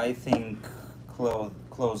 Yeah, I think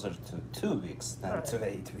closer to 2 weeks than to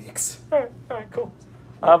 8 weeks. All right, cool.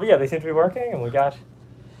 But yeah, they seem to be working, and we got.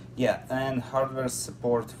 Yeah, and hardware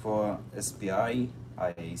support for SPI,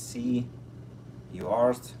 IAC,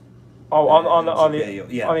 UART. Oh, on the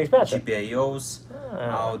GPIO, on the expansion. GPIOs,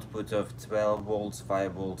 output of 12 volts,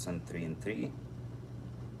 5 volts, and 3 and 3.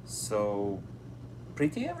 So,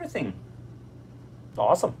 pretty everything.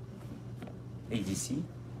 Awesome. ADC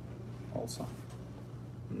also.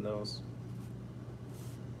 And those.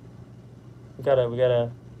 We gotta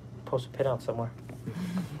post a pin out somewhere.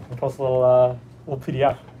 We'll post a little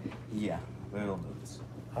PDF. Yeah, we will do this.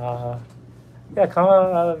 Yeah,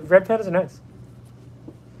 Comma red pandas are nice.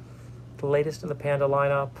 the latest in the Panda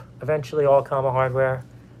lineup. Eventually, all comma hardware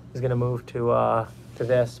is going to move to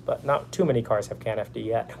this, but not too many cars have CAN FD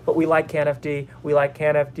yet. But we like CAN FD. We like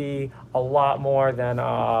CAN FD a lot more than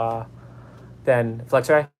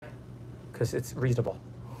FlexRay because it's reasonable.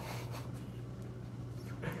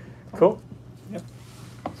 Cool. Yep.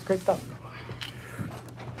 It's great stuff.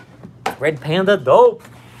 Red Panda, dope.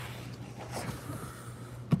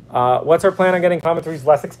 What's our plan on getting comma 3s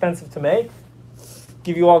less expensive to make?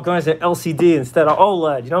 Give you all guys an LCD instead of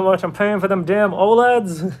OLED. You know how much I'm paying for them damn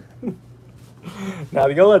OLEDs? Now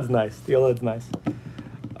the OLED's nice. The OLED's nice.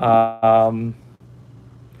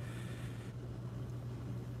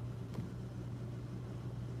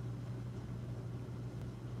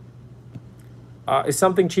 Is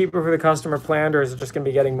something cheaper for the customer planned, or is it just going to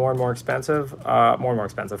be getting more and more expensive? More and more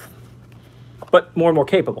expensive, but more and more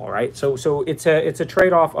capable, right? So it's a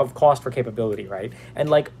trade-off of cost for capability, right? And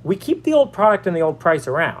like we keep the old product and the old price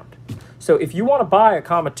around. So if you want to buy a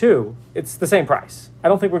comma 2, it's the same price. I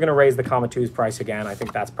don't think we're going to raise the comma 2's price again. I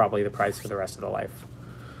think that's probably the price for the rest of the life.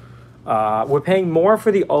 We're paying more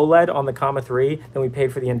for the OLED on the comma 3 than we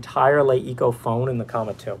paid for the entire Lay Eco phone in the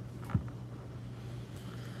comma 2.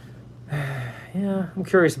 Yeah, I'm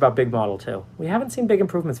curious about Big Model too. We haven't seen big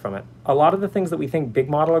improvements from it. A lot of the things that we think Big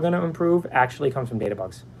Model are going to improve actually comes from data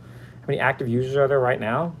bugs. How many active users are there right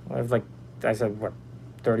now? I have like, I said, what,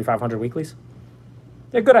 3,500 weeklies?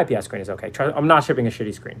 A good IPS screen is okay. I'm not shipping a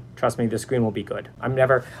shitty screen. Trust me, this screen will be good. I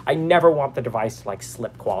never want the device to like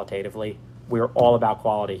slip qualitatively. We're all about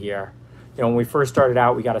quality here. You know, when we first started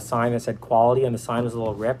out, we got a sign that said quality, and the sign was a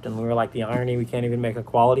little ripped, and we were like, the irony, we can't even make a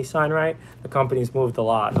quality sign right. The company's moved a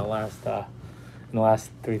lot in the last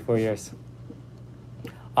 3-4 years.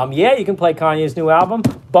 Yeah, you can play Kanye's new album.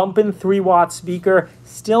 Bumpin' 3-watt speaker.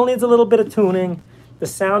 Still needs a little bit of tuning. The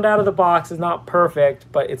sound out of the box is not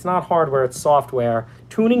perfect, but it's not hardware, it's software.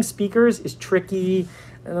 Tuning speakers is tricky.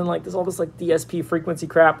 And then like there's all this like DSP frequency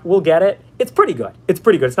crap. We'll get it. It's pretty good. It's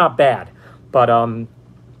pretty good. It's not bad. But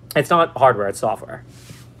it's not hardware, it's software.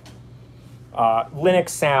 Linux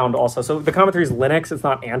sound also. So the comma 3 is Linux, it's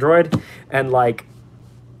not Android. And like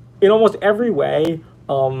in almost every way, you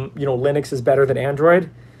know, Linux is better than Android,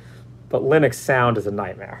 but Linux sound is a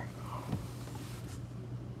nightmare.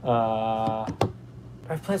 I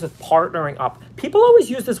have plans with partnering up. People always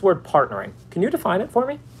use this word partnering. Can you define it for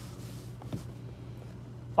me?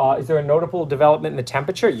 Is there a notable development in the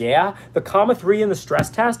temperature? Yeah. The comma 3 in the stress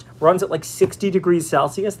test runs at like 60 degrees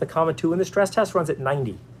Celsius. The comma 2 in the stress test runs at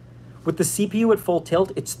 90. With the CPU at full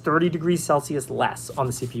tilt, it's 30 degrees Celsius less on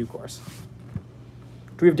the CPU cores.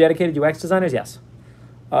 Do we have dedicated UX designers? Yes.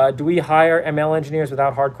 Do we hire ML engineers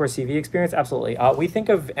without hardcore CV experience? Absolutely. We think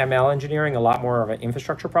of ML engineering a lot more of an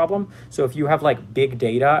infrastructure problem. So if you have like big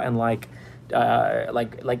data and like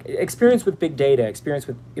experience with big data, it's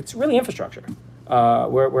really infrastructure.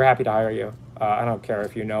 We're happy to hire you. I don't care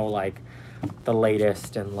if you know like the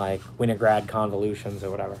latest in like Winograd convolutions or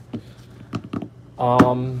whatever.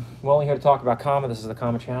 We're only here to talk about comma. This is the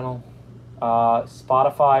comma channel.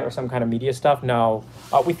 Spotify or some kind of media stuff? No.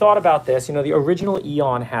 We thought about this. You know, the original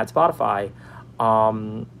Eon had Spotify,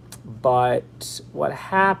 but what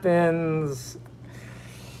happens?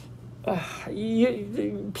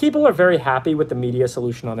 People are very happy with the media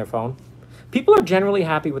solution on their phone. People are generally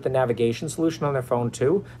happy with the navigation solution on their phone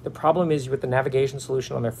too. The problem is with the navigation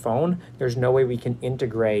solution on their phone, there's no way we can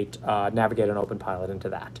integrate Navigate and openpilot into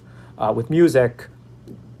that. With music,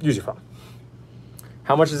 use your phone.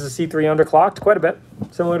 How much is the C3 underclocked? Quite a bit,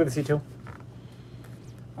 similar to the C2.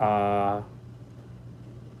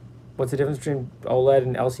 What's the difference between OLED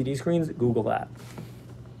and LCD screens? Google that.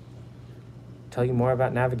 Tell you more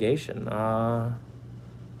about navigation. I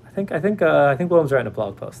think William's writing a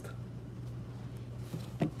blog post.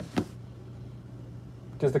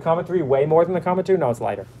 Does the comma 3 weigh more than the comma 2? No, it's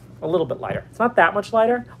lighter. A little bit lighter. It's not that much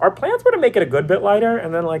lighter. Our plans were to make it a good bit lighter,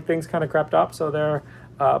 and then like things kind of crept up, so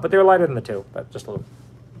but they're lighter than the 2, but just a little.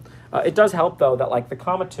 It does help though that like the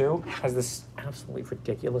comma 2 has this absolutely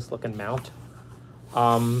ridiculous looking mount.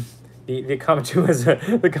 The comma 2 is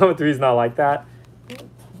the comma 3 is not like that. I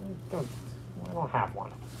don't have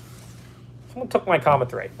one. Someone took my comma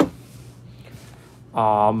 3. If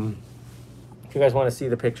you guys want to see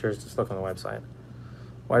the pictures, just look on the website.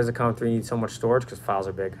 Why does the comma 3 need so much storage? Because files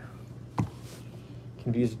are big.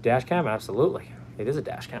 Can be used as a dash cam? Absolutely. It is a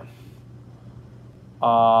dash cam.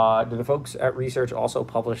 Do the folks at research also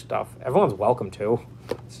publish stuff? Everyone's welcome to.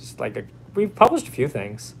 It's just like we've published a few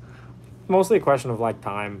things. Mostly a question of like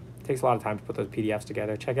time. It takes a lot of time to put those PDFs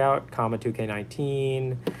together. Check out comma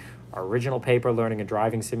 2K19, our original paper, Learning a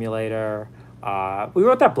Driving Simulator. We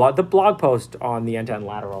wrote that the blog post on the end-to-end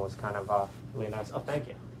lateral was kind of really nice. Oh, thank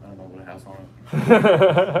you. don't know what it has on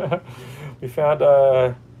it. We found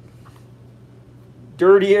a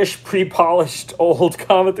dirty-ish, pre-polished old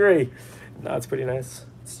Comma 3. No, it's pretty nice.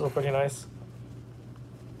 It's still pretty nice.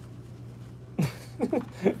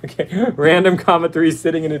 Okay, random Comma 3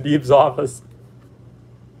 sitting in Adib's office.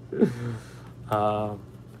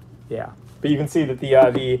 Yeah, but you can see that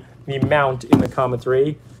the mount in the Comma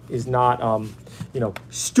 3 is not, you know,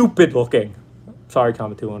 stupid looking. Sorry,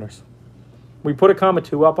 Comma 2 owners. We put a Comma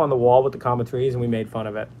 2 up on the wall with the Comma 3s and we made fun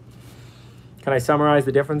of it. Can I summarize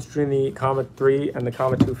the difference between the Comma 3 and the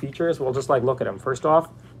Comma 2 features? Well, just like look at them. First off,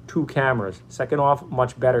 2 cameras. Second off,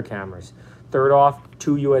 much better cameras. Third off,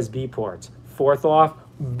 2 USB ports. Fourth off,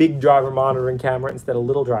 big driver monitoring camera instead of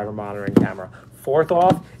little driver monitoring camera. Fourth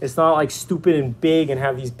off, it's not like stupid and big and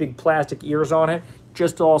have these big plastic ears on it.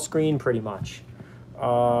 Just all screen pretty much.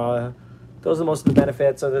 Those are most of the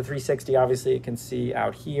benefits. So the 360, obviously, it can see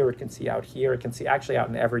out here, it can see out here, it can see actually out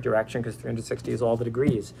in every direction because 360 is all the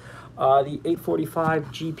degrees. The 845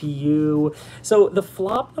 GPU. So the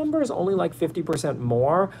flop number is only like 50%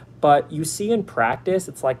 more, but you see in practice,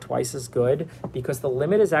 it's like twice as good because the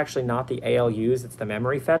limit is actually not the ALUs, it's the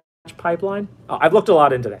memory fetch pipeline. I've looked a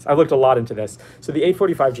lot into this. So the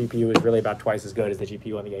 845 GPU is really about twice as good as the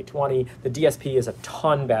GPU on the 820. The DSP is a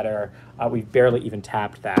ton better. We've barely even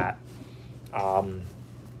tapped that. On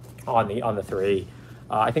the 3.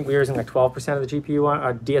 I think we're using like 12% of the GPU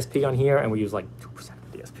on DSP on here, and we use like 2%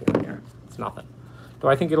 of the DSP on here. It's nothing. Do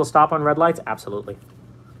I think it'll stop on red lights? Absolutely.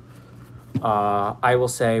 I will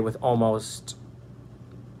say with almost,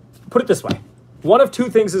 put it this way, one of two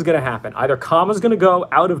things is going to happen. Either Comma's going to go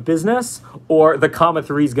out of business, or the Comma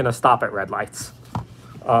 3 is going to stop at red lights.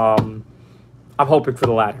 I'm hoping for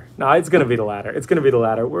the latter. No, it's going to be the latter. It's going to be the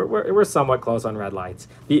latter. We're somewhat close on red lights.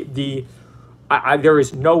 There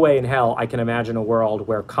is no way in hell I can imagine a world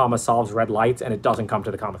where Comma solves red lights and it doesn't come to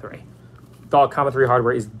the Comma 3. The Comma 3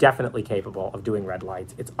 hardware is definitely capable of doing red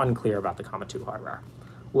lights. It's unclear about the Comma 2 hardware.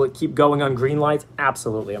 Will it keep going on green lights?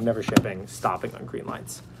 Absolutely. I'm never shipping stopping on green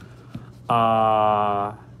lights.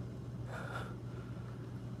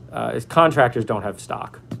 Contractors don't have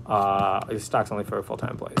stock. Stock's only for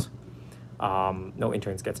full-time employees. No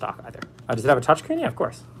interns get stock either. Does it have a touchscreen? Yeah, of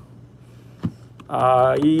course.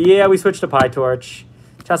 Yeah, we switched to PyTorch.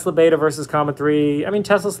 Tesla beta versus Comma 3. I mean,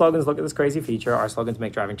 Tesla slogans look at this crazy feature. Our slogans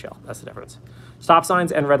make driving chill. That's the difference. Stop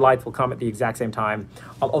signs and red lights will come at the exact same time.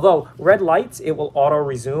 Although red lights, it will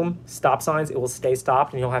auto-resume. Stop signs, it will stay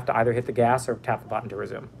stopped, and you'll have to either hit the gas or tap the button to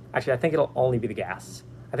resume. Actually, I think it'll only be the gas.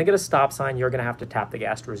 I think at a stop sign, you're going to have to tap the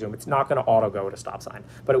gas to resume. It's not going to auto-go at a stop sign,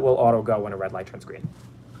 but it will auto-go when a red light turns green.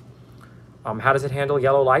 How does it handle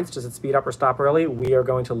yellow lights? Does it speed up or stop early? We are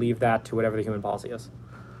going to leave that to whatever the human policy is.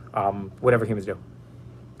 Whatever humans do.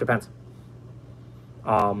 Depends.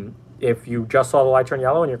 If you just saw the light turn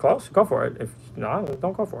yellow and you're close, go for it. If not,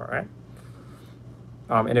 don't go for it,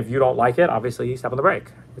 right? And if you don't like it, obviously step on the brake.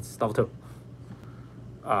 It's level 2.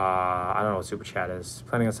 I don't know what Super Chat is.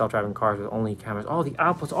 Planning on self-driving cars with only cameras. Oh, the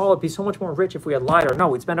outputs. Oh, it'd be so much more rich if we had LiDAR. No,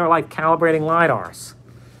 we'd spend our life calibrating LiDARs.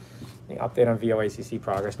 Update on VOACC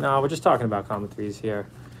progress. No, we're just talking about Comma 3s here.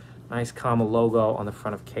 Nice Comma logo on the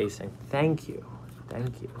front of casing. Thank you.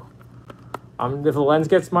 Thank you. If the lens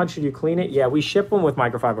gets smudged, should you clean it? Yeah, we ship them with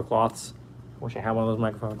microfiber cloths. I wish I had one of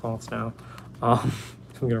those microfiber cloths now. I'm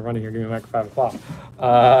gonna run in here, give me a microfiber cloth.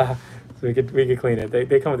 So we could clean it.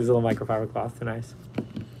 They come with these little microfiber cloths. They're nice.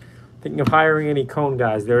 Thinking of hiring any cone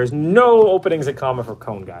guys. There is no openings at Comma for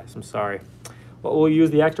cone guys. I'm sorry. What will we use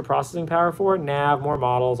the extra processing power for? Nav, more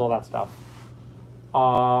models, all that stuff.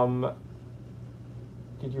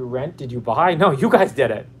 Did you rent? Did you buy? No, you guys did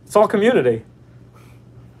it. It's all community.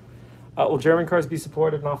 Will German cars be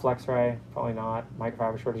supported? Not FlexRay. Probably not.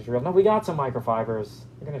 Microfiber shortage is real. No, we got some microfibers.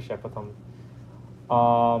 We're going to ship with them.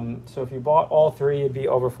 So if you bought all 3, it'd be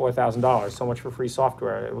over $4,000. So much for free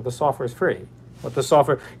software. Well, the software is free. But the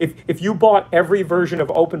software, if you bought every version of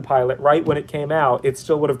openpilot right when it came out, it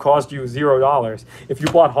still would have cost you $0. If you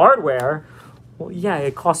bought hardware, well, yeah,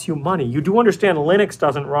 it costs you money. You do understand Linux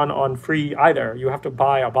doesn't run on free either. You have to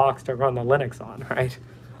buy a box to run the Linux on, right?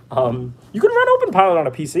 You can run openpilot on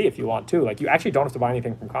a PC if you want to. Like, you actually don't have to buy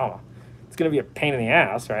anything from Comma. It's going to be a pain in the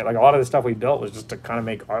ass, right? Like, a lot of the stuff we built was just to kind of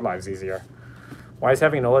make our lives easier. Why is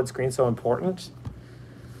having an OLED screen so important?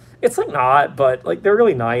 It's like not, but like they're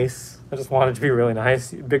really nice. I just want it to be really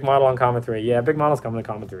nice. Big model on Comma 3. Yeah, big model's coming to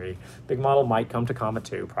Comma 3. Big model might come to Comma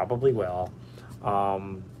 2. Probably will.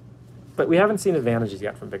 But we haven't seen advantages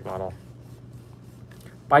yet from big model.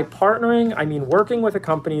 By partnering, I mean working with a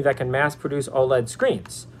company that can mass produce OLED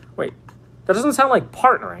screens. Wait, that doesn't sound like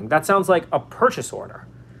partnering. That sounds like a purchase order.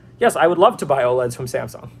 Yes, I would love to buy OLEDs from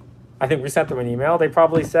Samsung. I think we sent them an email. They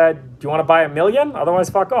probably said, do you want to buy 1 million? Otherwise,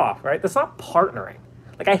 fuck off, right? That's not partnering.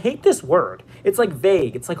 Like, I hate this word. It's like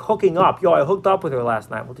vague. It's like hooking up. Yo, I hooked up with her last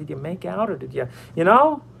night. Well, did you make out or did you, you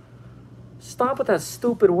know? Stop with that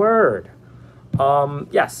stupid word.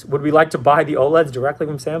 Yes, would we like to buy the OLEDs directly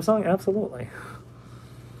from Samsung? Absolutely.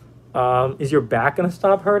 Is your back going to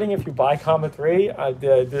stop hurting if you buy Comma 3?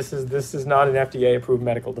 This is not an FDA-approved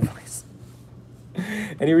medical device.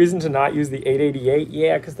 Any reason to not use the 888?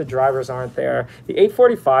 Yeah, because the drivers aren't there. The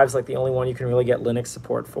 845 is like the only one you can really get Linux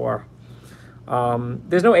support for.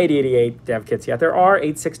 There's no 888 dev kits yet. There are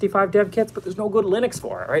 865 dev kits, but there's no good Linux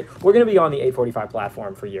for it, right? We're going to be on the 845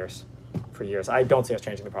 platform for years. I don't see us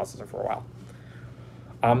changing the processor for a while.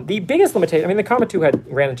 The biggest limitation, I mean, the Comma 2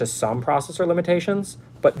 ran into some processor limitations,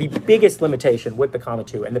 but the biggest limitation with the Comma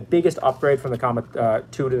 2 and the biggest upgrade from the Comma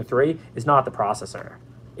 2 to the 3 is not the processor,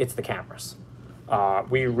 it's the cameras.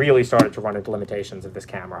 We really started to run into limitations of this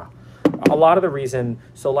camera. A lot of the reason,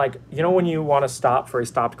 so like, you know when you want to stop for a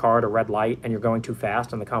stopped car at a red light and you're going too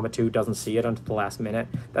fast and the Comma 2 doesn't see it until the last minute?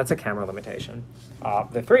 That's a camera limitation.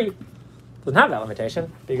 The 3 doesn't have that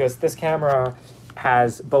limitation because this camera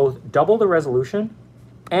has both double the resolution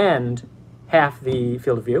and half the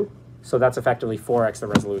field of view. So that's effectively 4x the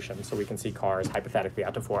resolution. So we can see cars hypothetically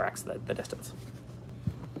out to 4x the distance.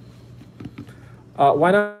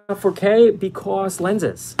 Why not 4K? Because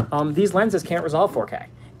lenses. These lenses can't resolve 4K.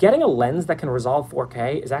 Getting a lens that can resolve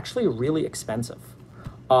 4K is actually really expensive.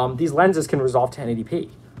 These lenses can resolve 1080p.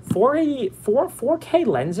 4K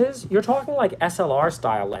lenses, you're talking like SLR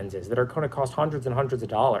style lenses that are going to cost hundreds and hundreds of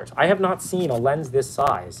dollars. I have not seen a lens this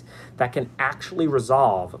size that can actually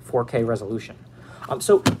resolve 4K resolution.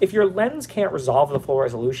 So if your lens can't resolve the full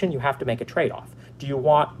resolution, you have to make a trade-off. Do you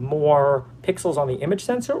want more pixels on the image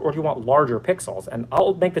sensor or do you want larger pixels? And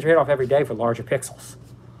I'll make the trade-off every day for larger pixels.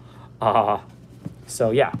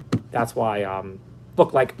 So yeah, that's why,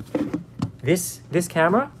 look, like this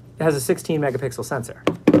camera has a 16 megapixel sensor.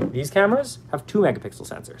 These cameras have 2 megapixel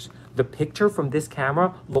sensors. The picture from this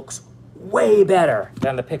camera looks way better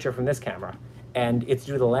than the picture from this camera. And it's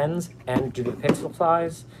due to the lens and due to the pixel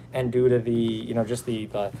size and due to the, you know, just the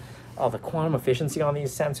quantum efficiency on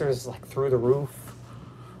these sensors is like through the roof.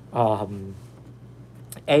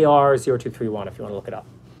 AR0231 if you want to look it up.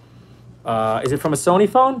 Is it from a Sony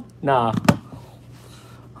phone? Nah.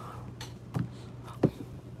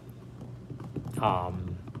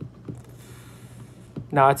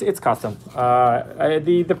 No, it's custom.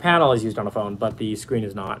 The panel is used on a phone, but the screen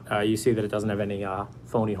is not. You see that it doesn't have any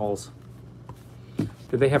phony holes.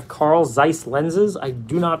 Do they have Carl Zeiss lenses? I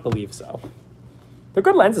do not believe so. They're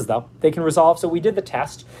good lenses, though. They can resolve. So we did the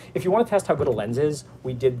test. If you want to test how good a lens is,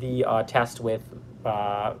 we did the test with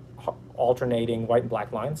alternating white and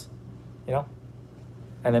black lines, you know,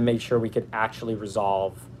 and then made sure we could actually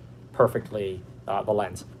resolve perfectly the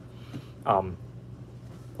lens.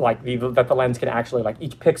 Like that the lens can actually, like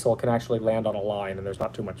each pixel can actually land on a line and there's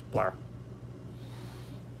not too much blur.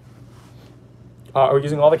 Are we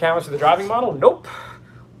using all the cameras for the driving model? Nope.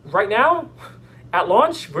 Right now, at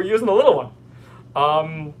launch, we're using the little one.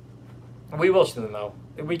 We will soon though.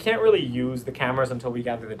 We can't really use the cameras until we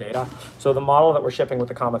gather the data. So the model that we're shipping with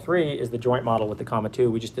the Comma 3 is the joint model with the Comma 2.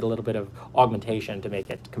 We just did a little bit of augmentation to make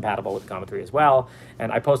it compatible with the Comma 3 as well.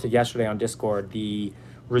 And I posted yesterday on Discord the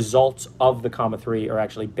results of the Comma 3 are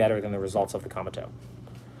actually better than the results of the Comma 2.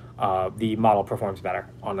 The model performs better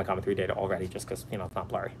on the Comma 3 data already just because, you know, it's not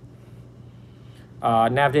blurry.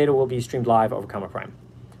 Nav data will be streamed live over Comma Prime.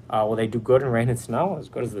 Will they do good in rain and snow? As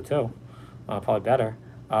good as the 2. Probably better.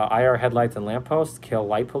 IR headlights and lampposts kill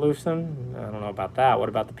light pollution? I don't know about that. What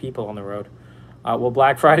about the people on the road? Will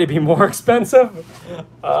Black Friday be more expensive?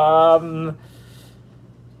 I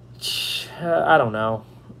don't know.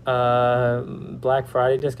 Black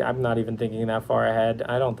Friday discount, I'm not even thinking that far ahead.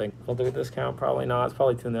 I don't think we'll do a discount. Probably not. It's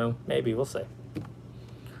probably too new. Maybe. We'll see.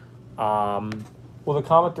 Will the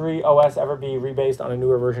Comma 3 OS ever be rebased on a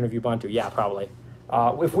newer version of Ubuntu? Yeah, probably.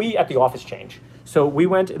 If we at the office change. So we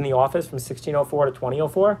went in the office from 1604 to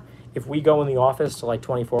 2004. If we go in the office to like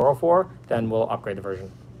 2404, then we'll upgrade the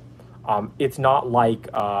version. It's not like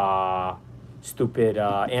stupid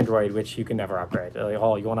Android, which you can never upgrade. Like,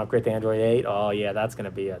 oh, you want to upgrade to Android 8? Oh, yeah, that's going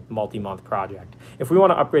to be a multi-month project. If we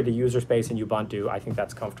want to upgrade the user space in Ubuntu, I think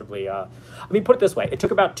that's comfortably... I mean, put it this way. It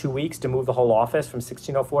took about 2 weeks to move the whole office from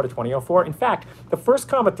 1604 to 2004. In fact, the first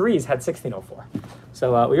Comma 3s had 1604.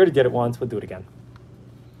 So we already did it once. We'll do it again.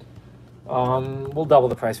 We'll double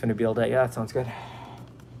the price for new build date. Yeah, that sounds good.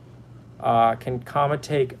 Can Comma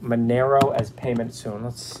take Monero as payment soon?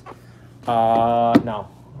 Let's... no.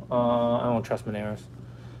 I don't trust Moneros.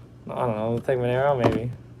 I don't know. We'll take Monero,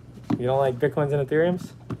 maybe. You don't like Bitcoins and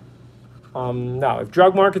Ethereums? No, if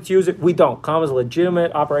drug markets use it, we don't. Comma's a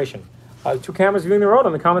legitimate operation. 2 cameras viewing the road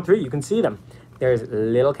on the Comma 3. You can see them. There's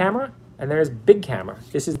little camera and there's big camera.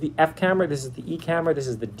 This is the F camera. This is the E camera. This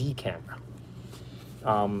is the D camera.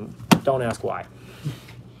 Don't ask why.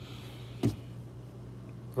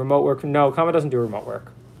 Remote work? No, Comma doesn't do remote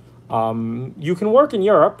work. You can work in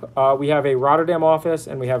Europe. We have a Rotterdam office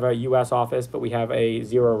and we have a US office, but we have a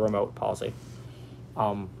 0 remote policy.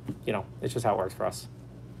 You know, it's just how it works for us.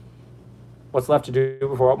 What's left to do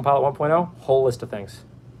before openpilot 1.0? Whole list of things.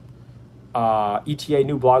 ETA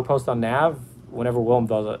new blog post on Nav, whenever Willem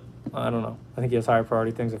does it. I don't know. I think he has higher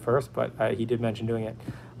priority things at first, but he did mention doing it.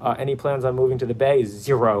 Any plans on moving to the Bay?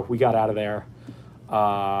 0. We got out of there.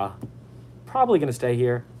 Probably going to stay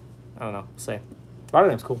here. I don't know. We'll see.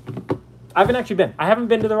 Rotterdam's cool. I haven't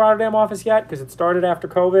been to the Rotterdam office yet because it started after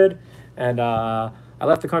COVID, and I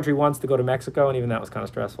left the country once to go to Mexico, and even that was kind of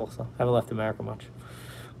stressful, so I haven't left America much.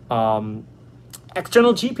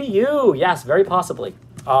 External GPU, yes, very possibly.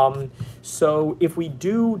 So if we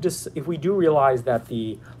do realize that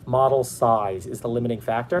the model size is the limiting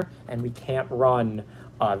factor, and we can't run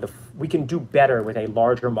we can do better with a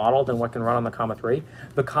larger model than what can run on the Comma 3.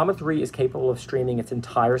 The Comma 3 is capable of streaming its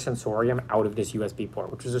entire sensorium out of this USB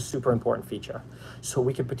port, which is a super important feature. So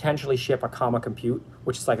we could potentially ship a Comma compute,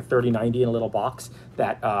 which is like a 3090 in a little box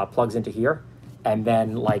that plugs into here, and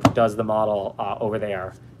then like does the model over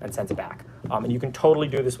there and sends it back. And you can totally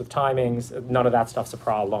do this with timings. None of that stuff's a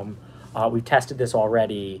problem. We've tested this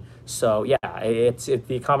already. So yeah,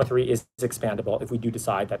 the Comma 3 is expandable if we do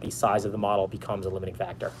decide that the size of the model becomes a limiting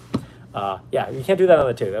factor. Yeah, you can't do that on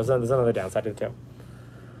the 2. There's another downside to the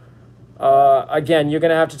 2. Again, you're going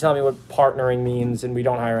to have to tell me what partnering means, and we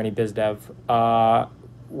don't hire any biz dev.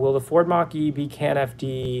 Will the Ford Mach-E be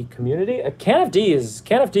CanFD community?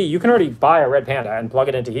 CanFD, you can already buy a Red Panda and plug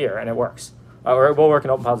it into here, and it works. Or it will work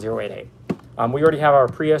in OpenPilot 088. We already have our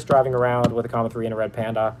Prius driving around with a Comma 3 and a Red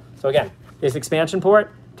Panda. So again, this expansion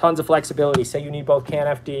port, tons of flexibility. Say you need both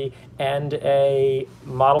CanFD and a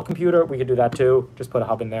model computer, we could do that too. Just put a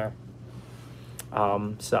hub in there.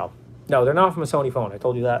 So, no, they're not from a Sony phone. I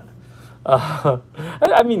told you that.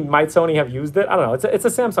 I mean, might Sony have used it? I don't know. It's a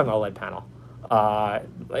Samsung OLED panel.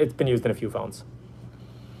 It's been used in a few phones.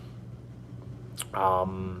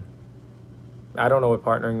 I don't know what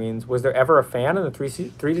partnering means. Was there ever a fan in the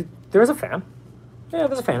 3D? There is a fan. Yeah,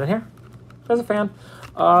 there's a fan in here. There's a fan.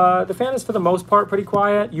 The fan is for the most part pretty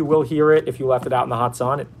quiet. You will hear it if you left it out in the hot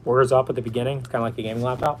sun. It whirs up at the beginning. It's kind of like a gaming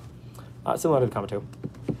laptop. Similar to the Comma 2.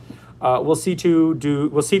 Will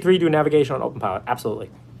C3 do navigation on OpenPilot? Absolutely.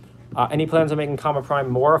 Any plans on making Comma Prime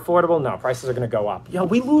more affordable? No, prices are going to go up. Yo,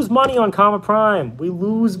 we lose money on Comma Prime. We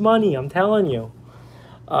lose money, I'm telling you.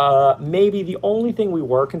 Maybe the only thing we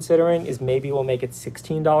were considering is maybe we'll make it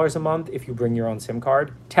 $16 a month if you bring your own SIM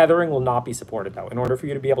card. Tethering will not be supported, though. In order for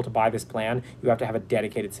you to be able to buy this plan, you have to have a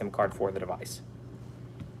dedicated SIM card for the device.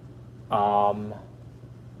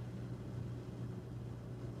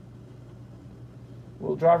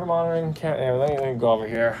 Will driver monitoring let me go over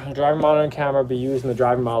here. Will driver monitoring camera be used in the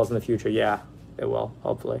driving models in the future? Yeah, it will,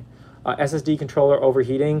 hopefully. SSD controller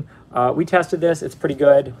overheating. We tested this. It's pretty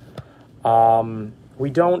good. We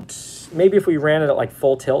don't, maybe if we ran it at like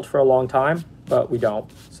full tilt for a long time, but we don't,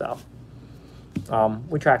 so.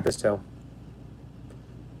 We track this too.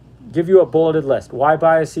 Give you a bulleted list. Why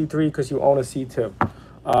buy a C3? Because you own a C2.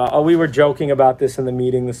 We were joking about this in the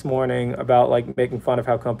meeting this morning about like making fun of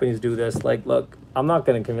how companies do this. Like, look, I'm not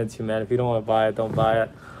going to convince you, man. If you don't want to buy it, don't buy it.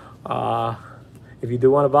 If you do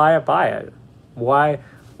want to buy it, buy it.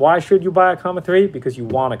 Why should you buy a Comma 3? Because you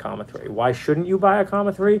want a Comma 3. Why shouldn't you buy a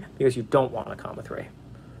Comma 3? Because you don't want a Comma 3.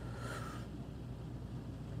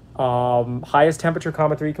 Highest temperature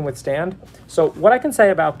Comma 3 can withstand. So what I can say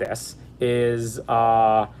about this is,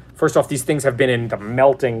 first off, these things have been in the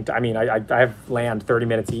melting. I mean, I have land 30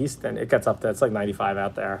 minutes east, and it gets up to, it's like 95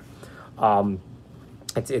 out there.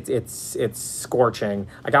 It's scorching.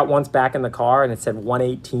 I got once back in the car, and it said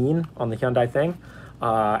 118 on the Hyundai thing,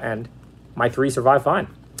 and my 3 survived fine.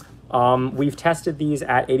 We've tested these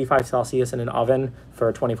at 85 Celsius in an oven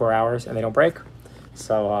for 24 hours, and they don't break.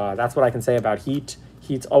 So that's what I can say about heat.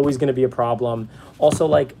 Heat's always going to be a problem. Also,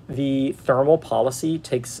 like, the thermal policy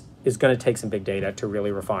is going to take some big data to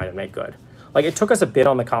really refine and make good. Like, it took us a bit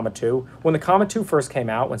on the Comma 2. When the Comma 2 first came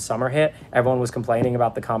out, when summer hit, everyone was complaining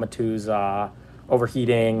about the Comma 2's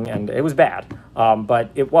overheating, and it was bad. But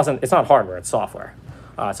it's not hardware, it's software.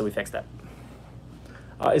 So we fixed it.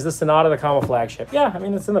 Is the Sonata the Comma flagship? Yeah, I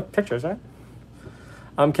mean, it's in the pictures, right?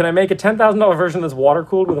 Can I make a $10,000 version that's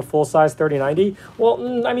water-cooled with a full-size 3090?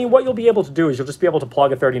 Well, I mean, what you'll be able to do is you'll just be able to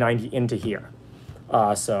plug a 3090 into here.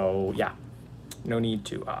 So, yeah, no need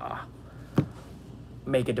to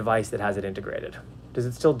make a device that has it integrated. Does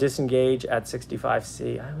it still disengage at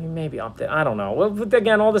 65C? I mean, maybe up there. I don't know. Well, but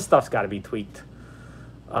again, all this stuff's got to be tweaked.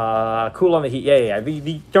 Cool on the heat. Yeah.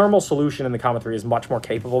 The thermal solution in the Comma 3 is much more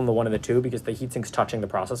capable than the one in the 2 because the heatsink's touching the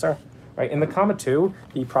processor. Right? In the Comma 2,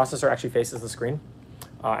 the processor actually faces the screen.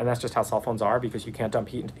 And that's just how cell phones are because you can't dump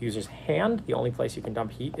heat into the user's hand. The only place you can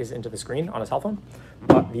dump heat is into the screen on a cell phone.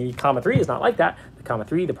 But the Comma 3 is not like that. The Comma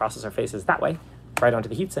 3, the processor faces that way, right onto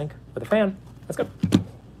the heatsink with a fan. That's good.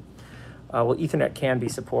 Well, Ethernet can be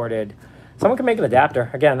supported. Someone can make an adapter.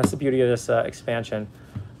 Again, that's the beauty of this expansion.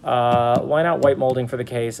 Why not white molding for the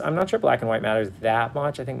case? I'm not sure black and white matters that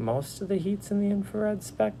much. I think most of the heat's in the infrared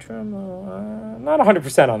spectrum. Not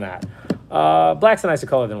 100% on that. Black's a nicer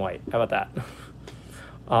color than white. How about that?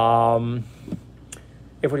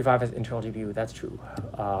 A45 has internal GPU. That's true.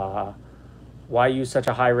 Why use such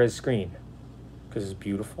a high-res screen? Because it's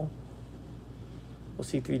beautiful. Will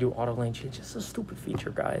C3 do auto lane change? It's a stupid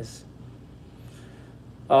feature, guys.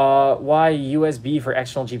 Why USB for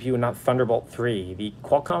external GPU and not Thunderbolt 3? The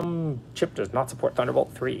Qualcomm chip does not support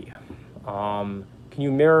Thunderbolt 3. Can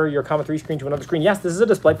you mirror your Comma 3 screen to another screen? Yes, this is a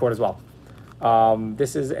DisplayPort as well.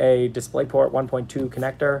 This is a DisplayPort 1.2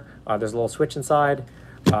 connector. There's a little switch inside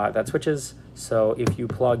that switches. So if you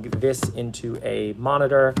plug this into a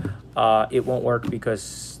monitor, it won't work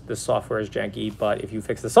because the software is janky. But if you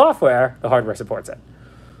fix the software, the hardware supports it.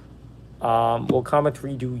 Will Comma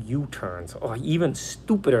 3 do U-turns? Oh, even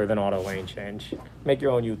stupider than auto lane change. Make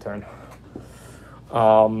your own U-turn.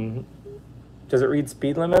 Does it read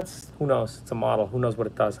speed limits? Who knows? It's a model. Who knows what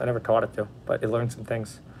it does? I never taught it to, but it learned some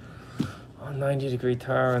things. Oh, 90-degree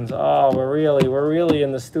turns. Oh, we're really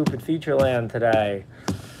in the stupid feature land today.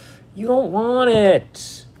 You don't want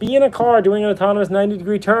it. Be in a car doing an autonomous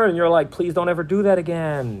 90-degree turn, and you're like, please don't ever do that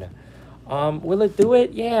again. Will it do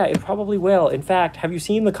it? Yeah, it probably will. In fact, have you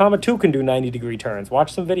seen the Comma 2 can do 90-degree turns?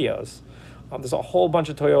 Watch some videos. There's a whole bunch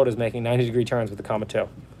of Toyotas making 90-degree turns with the Comma 2.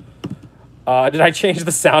 Did I change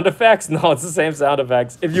the sound effects? No, it's the same sound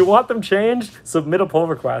effects. If you want them changed, submit a pull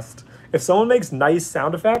request. If someone makes nice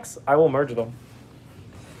sound effects, I will merge them.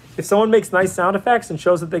 If someone makes nice sound effects and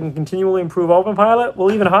shows that they can continually improve openpilot,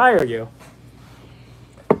 we'll even hire you.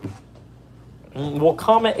 Will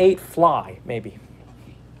Comma 8 fly? Maybe.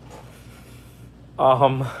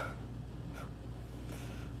 What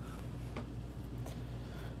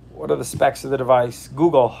are the specs of the device?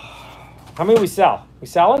 Google. How many we sell? We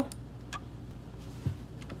selling?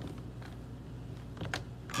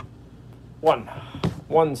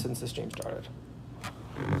 One since the stream started.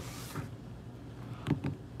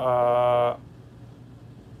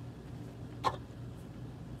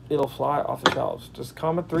 It'll fly off the shelves. Does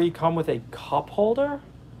Comma 3 come with a cup holder?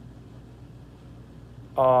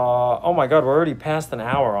 Oh my God, we're already past an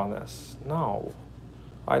hour on this. No.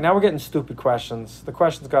 All right, now we're getting stupid questions. The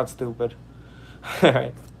questions got stupid. All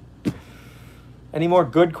right. Any more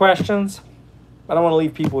good questions? I don't want to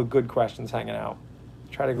leave people with good questions hanging out.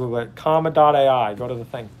 Try to Google it. Comma.ai. Go to the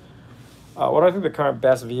thing. What do I think the current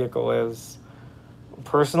best vehicle is?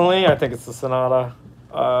 Personally, I think it's the Sonata.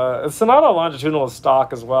 Sonata longitudinal is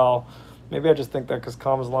stock as well. Maybe I just think that because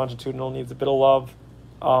Comma's longitudinal needs a bit of love.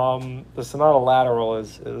 The Sonata lateral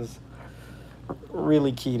is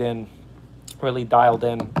really keyed in, really dialed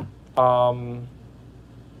in.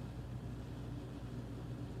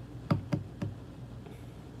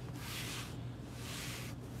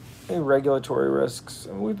 Any regulatory risks?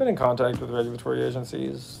 I mean, we've been in contact with regulatory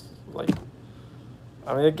agencies.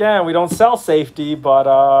 I mean, again, we don't sell safety, but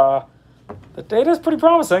the data is pretty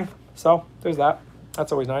promising. So there's that.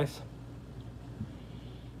 That's always nice.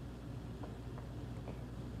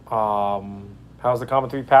 How's the Comma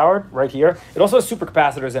 3 powered? Right here. It also has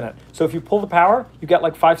supercapacitors in it. So if you pull the power, you get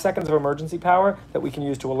like 5 seconds of emergency power that we can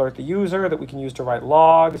use to alert the user, that we can use to write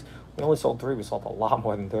logs. We only sold 3. We sold a lot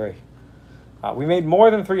more than 3. We made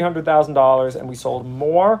more than $300,000, and we sold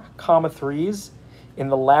more Comma 3s in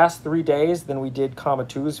the last 3 days than we did Comma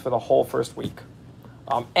 2s for the whole first week.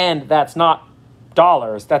 And that's not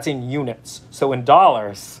dollars, that's in units. So in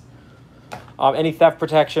dollars, any theft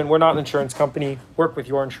protection, we're not an insurance company. Work with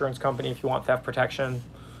your insurance company if you want theft protection.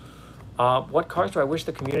 What cars do I wish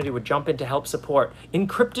the community would jump in to help support?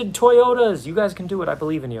 Encrypted Toyotas. You guys can do it. I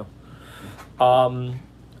believe in you.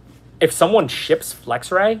 If someone ships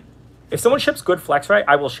FlexRay, if someone ships good FlexRay,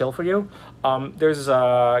 I will shill for you. There's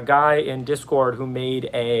a guy in Discord who made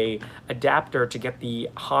a adapter to get the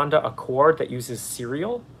Honda Accord that uses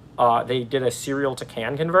serial. They did a serial to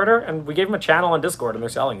CAN converter, and we gave them a channel on Discord, and they're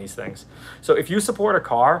selling these things. So if you support a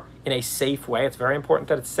car in a safe way, it's very important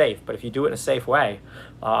that it's safe, but if you do it in a safe way,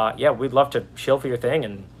 yeah, we'd love to shill for your thing,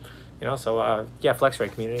 and, you know, so, yeah,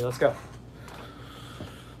 FlexRay community, let's go.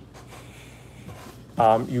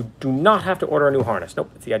 You do not have to order a new harness.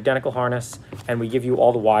 Nope, it's the identical harness, and we give you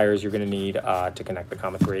all the wires you're going to need to connect the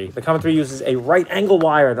Comma 3. The Comma 3 uses a right angle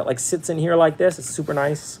wire that like sits in here like this. It's super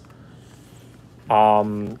nice.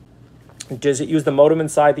 Does it use the modem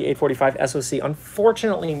inside the 845 SoC?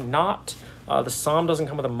 Unfortunately not. The SOM doesn't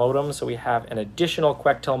come with a modem, so we have an additional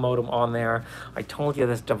Quectel modem on there. I told you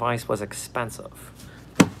this device was expensive.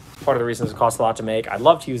 Part of the reason is it costs a lot to make. I'd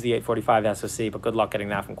love to use the 845 SoC, but good luck getting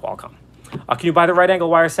that from Qualcomm. Can you buy the right angle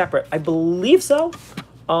wire separate? I believe so.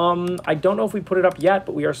 I don't know if we put it up yet,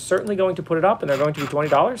 but we are certainly going to put it up, and they're going to be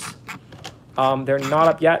 $20. They're not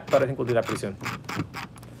up yet, but I think we'll do that pretty soon.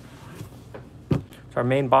 So our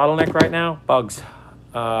main bottleneck right now, bugs.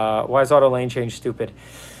 Why is auto lane change stupid?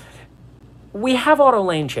 We have auto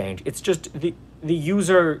lane change. It's just the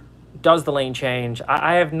user does the lane change.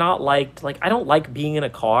 I have not liked, I don't like being in a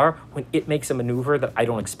car when it makes a maneuver that I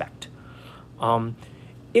don't expect.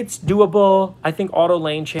 It's doable. I think auto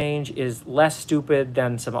lane change is less stupid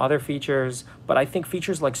than some other features, but I think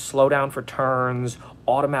features like slow down for turns,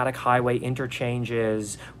 automatic highway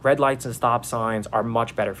interchanges, red lights and stop signs are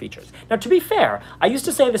much better features. Now, to be fair, I used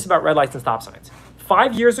to say this about red lights and stop signs.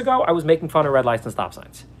 5 years ago, I was making fun of red lights and stop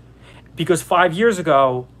signs. Because 5 years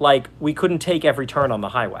ago, we couldn't take every turn on the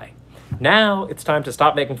highway. Now it's time to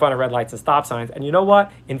stop making fun of red lights and stop signs. And you know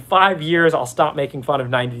what? In 5 years, I'll stop making fun of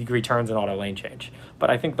 90-degree turns and auto lane change. But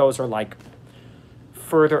I think those are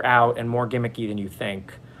further out and more gimmicky than you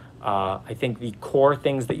think. I think the core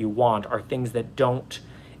things that you want are things that don't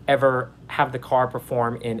ever have the car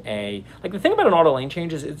perform in a... the thing about an auto lane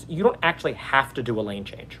change is you don't actually have to do a lane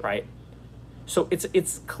change, right? So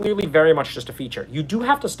it's clearly very much just a feature. You do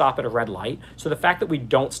have to stop at a red light. So the fact that we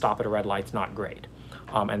don't stop at a red light is not great.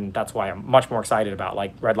 And that's why I'm much more excited about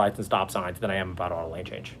red lights and stop signs than I am about auto lane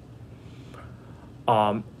change.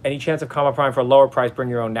 Any chance of Comma Prime for a lower price, bring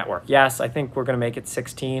your own network? Yes, I think we're going to make it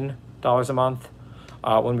 $16 a month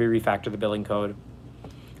when we refactor the billing code.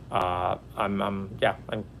 Yeah,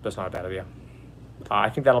 that's not a bad idea. I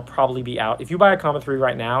think that'll probably be out. If you buy a Comma 3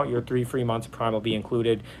 right now, your 3 free months of Prime will be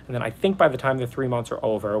included. And then I think by the time the 3 months are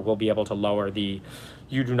over, we'll be able to lower the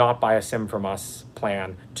you do not buy a SIM from us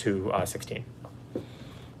plan to 16.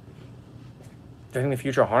 Do you think in the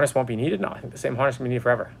future a harness won't be needed? No, I think the same harness will be needed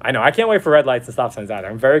forever. I know, I can't wait for red lights and stop signs either.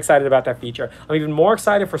 I'm very excited about that feature. I'm even more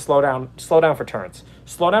excited for slow down for turns.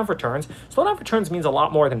 Slow down for turns means a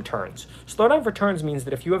lot more than turns. Slow down for turns means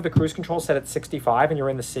that if you have the cruise control set at 65 and you're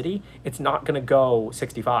in the city, it's not gonna go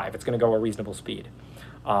 65, it's gonna go a reasonable speed.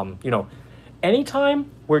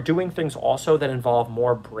 Anytime we're doing things also that involve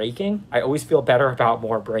more braking, I always feel better about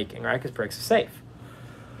more braking, right? Because brakes are safe.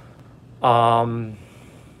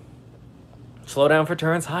 Slow down for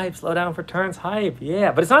turns, hype. Slow down for turns, hype.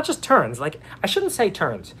 Yeah, but it's not just turns. I shouldn't say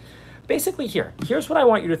turns. Basically here's what I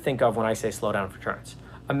want you to think of when I say slow down for turns.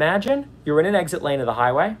 Imagine you're in an exit lane of the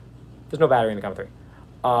highway. There's no battery in the Comma 3.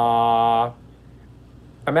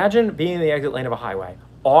 Imagine being in the exit lane of a highway,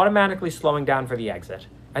 automatically slowing down for the exit,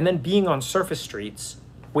 and then being on surface streets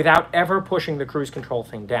without ever pushing the cruise control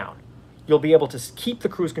thing down. You'll be able to keep the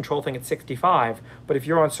cruise control thing at 65, but if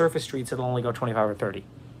you're on surface streets, it'll only go 25 or 30.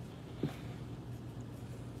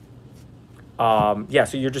 Yeah,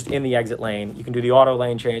 so you're just in the exit lane. You can do the auto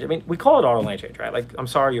lane change. I mean, we call it auto lane change, right? I'm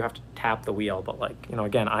sorry you have to tap the wheel, but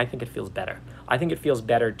again, I think it feels better. I think it feels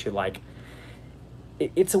better to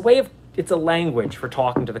it's a language for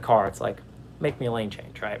talking to the car. It's make me a lane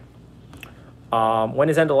change, right? When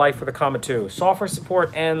is end of life for the Comma 2? Software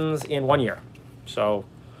support ends in 1 year. So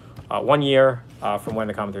 1 year from when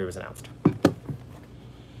the Comma 3 was announced.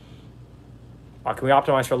 Can we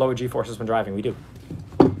optimize for lower G-forces when driving? We do.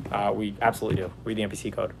 We absolutely do. Read the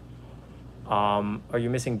NPC code. Are you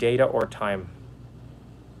missing data or time?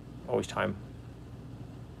 Always time.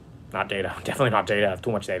 Not data. Definitely not data. I have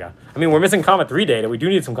too much data. I mean, we're missing Comma 3 data. We do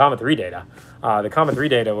need some Comma 3 data. The Comma 3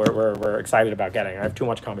 data we're excited about getting. I have too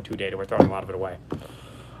much Comma 2 data. We're throwing a lot of it away.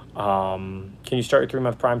 Can you start your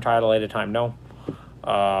 3-month Prime title at a time? No.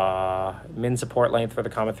 Min support length for the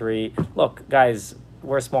Comma 3. Look, guys,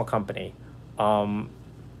 we're a small company.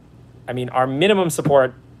 I mean, our minimum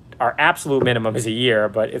support, our absolute minimum is a year,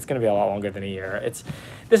 but it's going to be a lot longer than a year.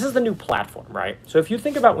 This is the new platform, right? So if you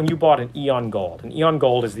think about when you bought an Eon Gold, and Eon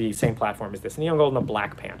Gold is the same platform as this, an Eon Gold and a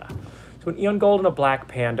Black Panda. So an Eon Gold and a Black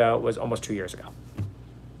Panda was almost 2 years ago.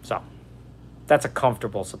 So that's a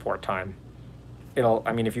comfortable support time.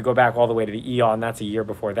 I mean, if you go back all the way to the Eon, that's a year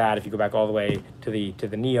before that. If you go back all the way to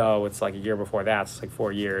the Neo, it's a year before that. So it's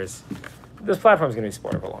 4 years. This platform is going to be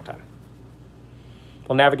supported for a long time.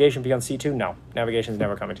 Will navigation be on C2? No, navigation is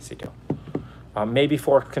never coming to C2. Maybe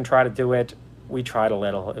Fork can try to do it. We tried a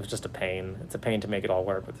little. It was just a pain. It's a pain to make it all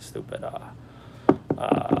work with the stupid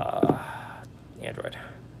Android.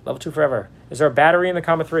 Level 2 forever. Is there a battery in the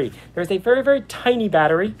comma 3? There's a very, very tiny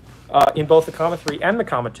battery in both the comma 3 and the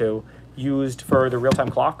comma 2 used for the real-time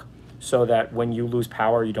clock so that when you lose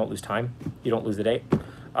power, you don't lose time. You don't lose the date.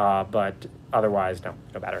 But otherwise, no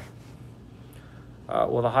battery.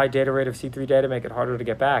 Will the high data rate of C3 data make it harder to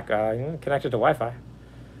get back? Connected to Wi-Fi.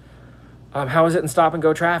 How is it in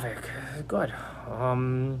stop-and-go traffic? Good.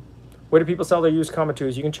 Where do people sell their used comma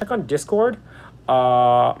 2s? You can check on Discord.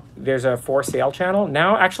 There's a for sale channel.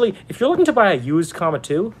 Now, actually, if you're looking to buy a used comma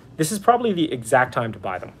 2, this is probably the exact time to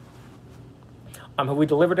buy them. Have we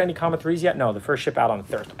delivered any comma 3s yet? No, the first ship out on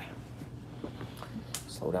Thursday.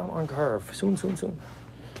 Slow down on curve. Soon.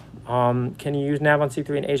 Can you use nav on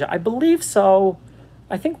C3 in Asia? I believe so.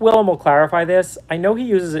 I think Willem will clarify this. I know he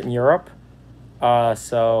uses it in Europe.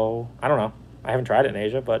 So, I don't know. I haven't tried it in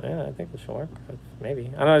Asia, but yeah, I think it should work.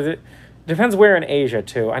 Maybe. I don't know. It depends where in Asia,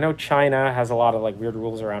 too. I know China has a lot of like weird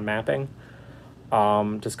rules around mapping.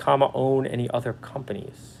 Does comma own any other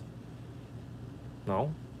companies?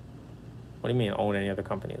 No. What do you mean own any other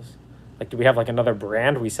companies? Like, do we have like another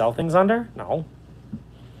brand we sell things under? No.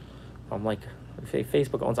 Like,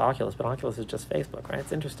 Facebook owns Oculus, but Oculus is just Facebook, right?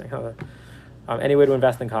 It's interesting how any way to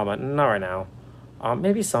invest in comma? Not right now.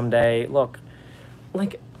 Maybe someday. Look,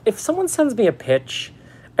 like, if someone sends me a pitch,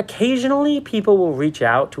 occasionally people will reach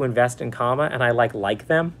out to invest in comma, and I like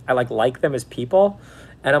them. I like them as people.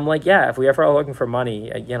 And I'm like, yeah, if we ever are looking for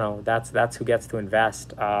money, that's who gets to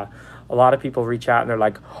invest. A lot of people reach out and they're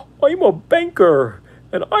like, I'm a banker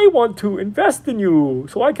and I want to invest in you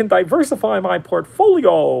so I can diversify my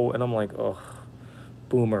portfolio. And I'm like, ugh,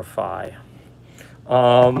 boomer-fi.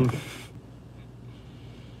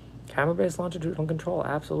 Camera-based longitudinal control,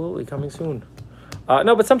 absolutely, coming soon.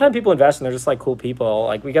 No, but sometimes people invest and they're just like cool people.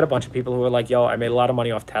 Like, we get a bunch of people who are like, yo, I made a lot of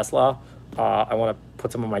money off Tesla. I want to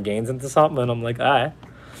put some of my gains into something. And I'm like, all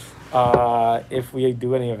right. If we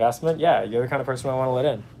do any investment, yeah, you're the kind of person I want to let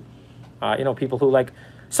in. People who like,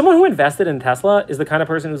 someone who invested in Tesla is the kind of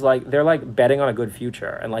person who's like, they're like betting on a good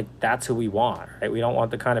future. And like, that's who we want, right? We don't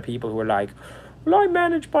want the kind of people who are like, well, I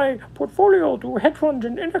manage my portfolio through hedge funds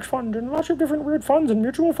and index funds and lots of different weird funds and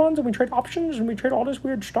mutual funds, and we trade options and we trade all this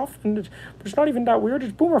weird stuff, and it's not even that weird,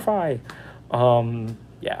 it's boomer-fi.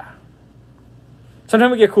 Yeah.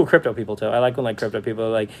 Sometimes we get cool crypto people too. I like when like crypto people are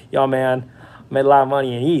like, yo man, I made a lot of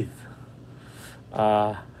money in ETH.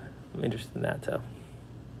 I'm interested in that too.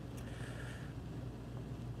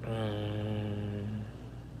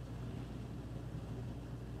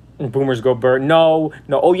 Boomers go burn. No.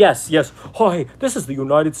 Oh, yes. Hi, this is the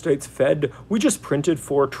United States Fed. We just printed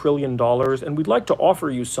 $4 trillion, and we'd like to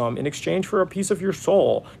offer you some in exchange for a piece of your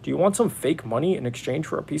soul. Do you want some fake money in exchange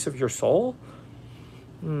for a piece of your soul?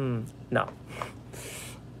 No.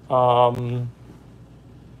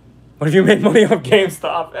 What if you made money off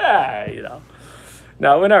GameStop?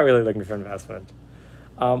 No, we're not really looking for investment.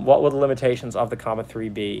 What will the limitations of the comma 3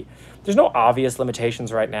 be? There's no obvious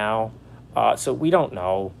limitations right now, so we don't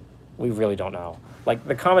know. We really don't know. Like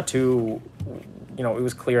the comma 2, it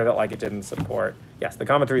was clear that like it didn't support. Yes, the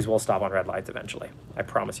comma 3s will stop on red lights eventually. I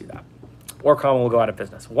promise you that. Or comma will go out of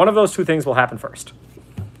business. One of those two things will happen first.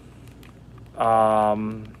 Made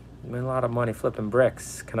a lot of money flipping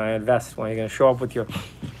bricks. Can I invest? When are you going to show up with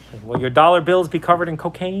will your dollar bills be covered in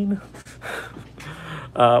cocaine?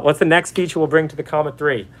 What's the next feature we'll bring to the comma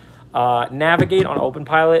 3? Navigate on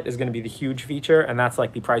openpilot is going to be the huge feature, and that's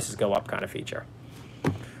like the prices go up kind of feature.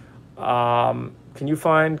 Can you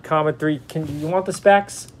find comma 3? You want the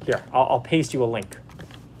specs? Here, I'll paste you a link.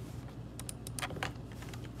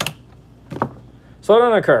 Slow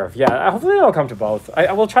down on curve. Yeah, hopefully it'll come to both.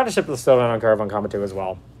 I will try to ship the slow down on curve on comma 2 as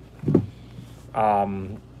well.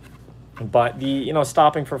 But the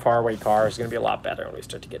stopping for faraway cars is going to be a lot better when we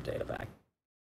start to get data back.